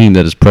face a team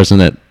that is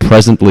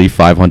presently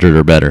 500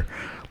 or better.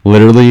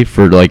 Literally,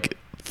 for like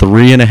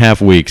 3.5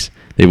 weeks,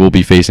 they will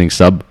be facing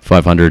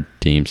sub-500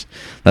 teams.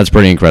 That's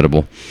pretty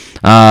incredible.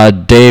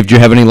 Dave, do you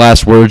have any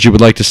last words you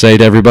would like to say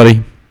to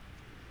everybody?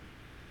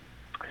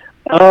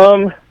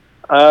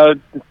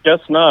 Guess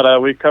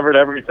not. We covered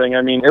everything.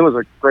 I mean, it was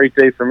a great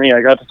day for me.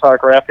 I got to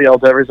talk Rafael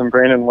Devers and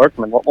Brandon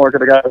Workman. What more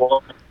could a guy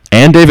want?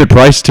 And David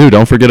Price, too.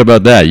 Don't forget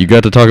about that. You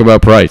got to talk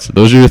about Price.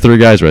 Those are your 3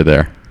 guys right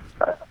there.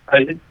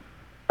 I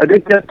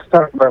did get to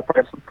talk about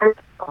Price.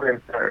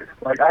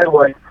 Like, I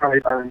like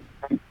Price. I'm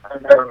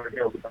never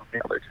revealed about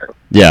the other 2.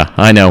 Yeah,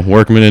 I know.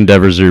 Workman and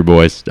Devers are your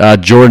boys.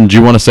 Jordan, do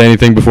you want to say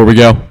anything before we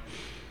go?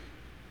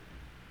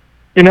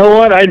 You know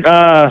what?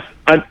 No.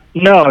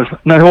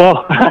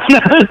 Well,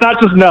 it's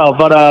not just no,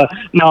 but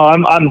no.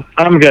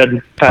 I'm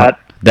good, Pat.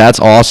 That's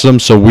awesome.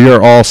 So we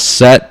are all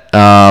set.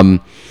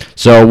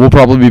 So we'll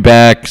probably be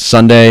back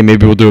Sunday.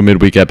 Maybe we'll do a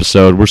midweek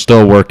episode. We're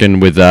still working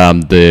with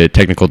the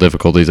technical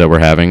difficulties that we're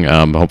having.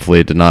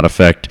 Hopefully it did not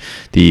affect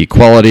the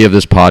quality of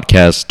this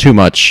podcast too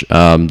much.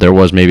 There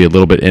was maybe a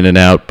little bit in and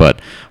out, but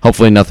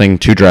hopefully nothing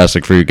too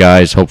drastic for you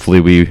guys.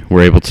 Hopefully we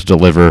were able to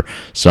deliver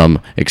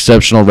some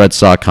exceptional Red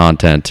Sox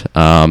content.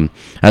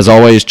 As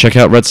always, check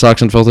out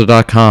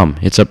RedSoxUnfiltered.com.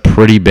 It's a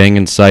pretty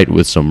banging site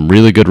with some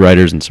really good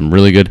writers and some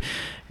really good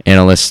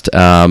analyst,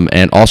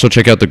 and also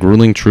check out the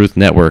Grueling Truth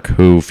Network,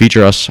 who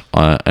feature us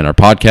in our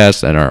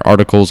podcast and our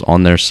articles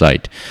on their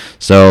site.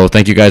 So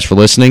thank you guys for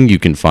listening. You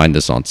can find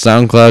us on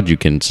SoundCloud. You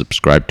can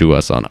subscribe to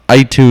us on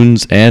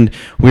iTunes, and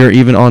we are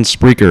even on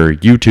Spreaker,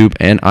 YouTube,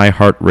 and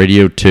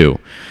iHeartRadio too.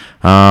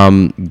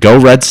 Go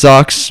Red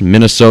Sox.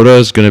 Minnesota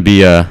is going to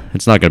be,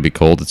 it's not going to be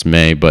cold. It's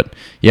May, but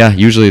yeah,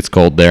 usually it's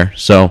cold there.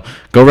 So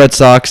go Red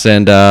Sox,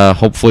 and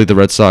hopefully the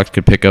Red Sox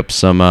could pick up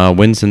some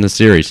wins in the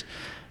series.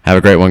 Have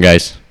a great one,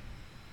 guys.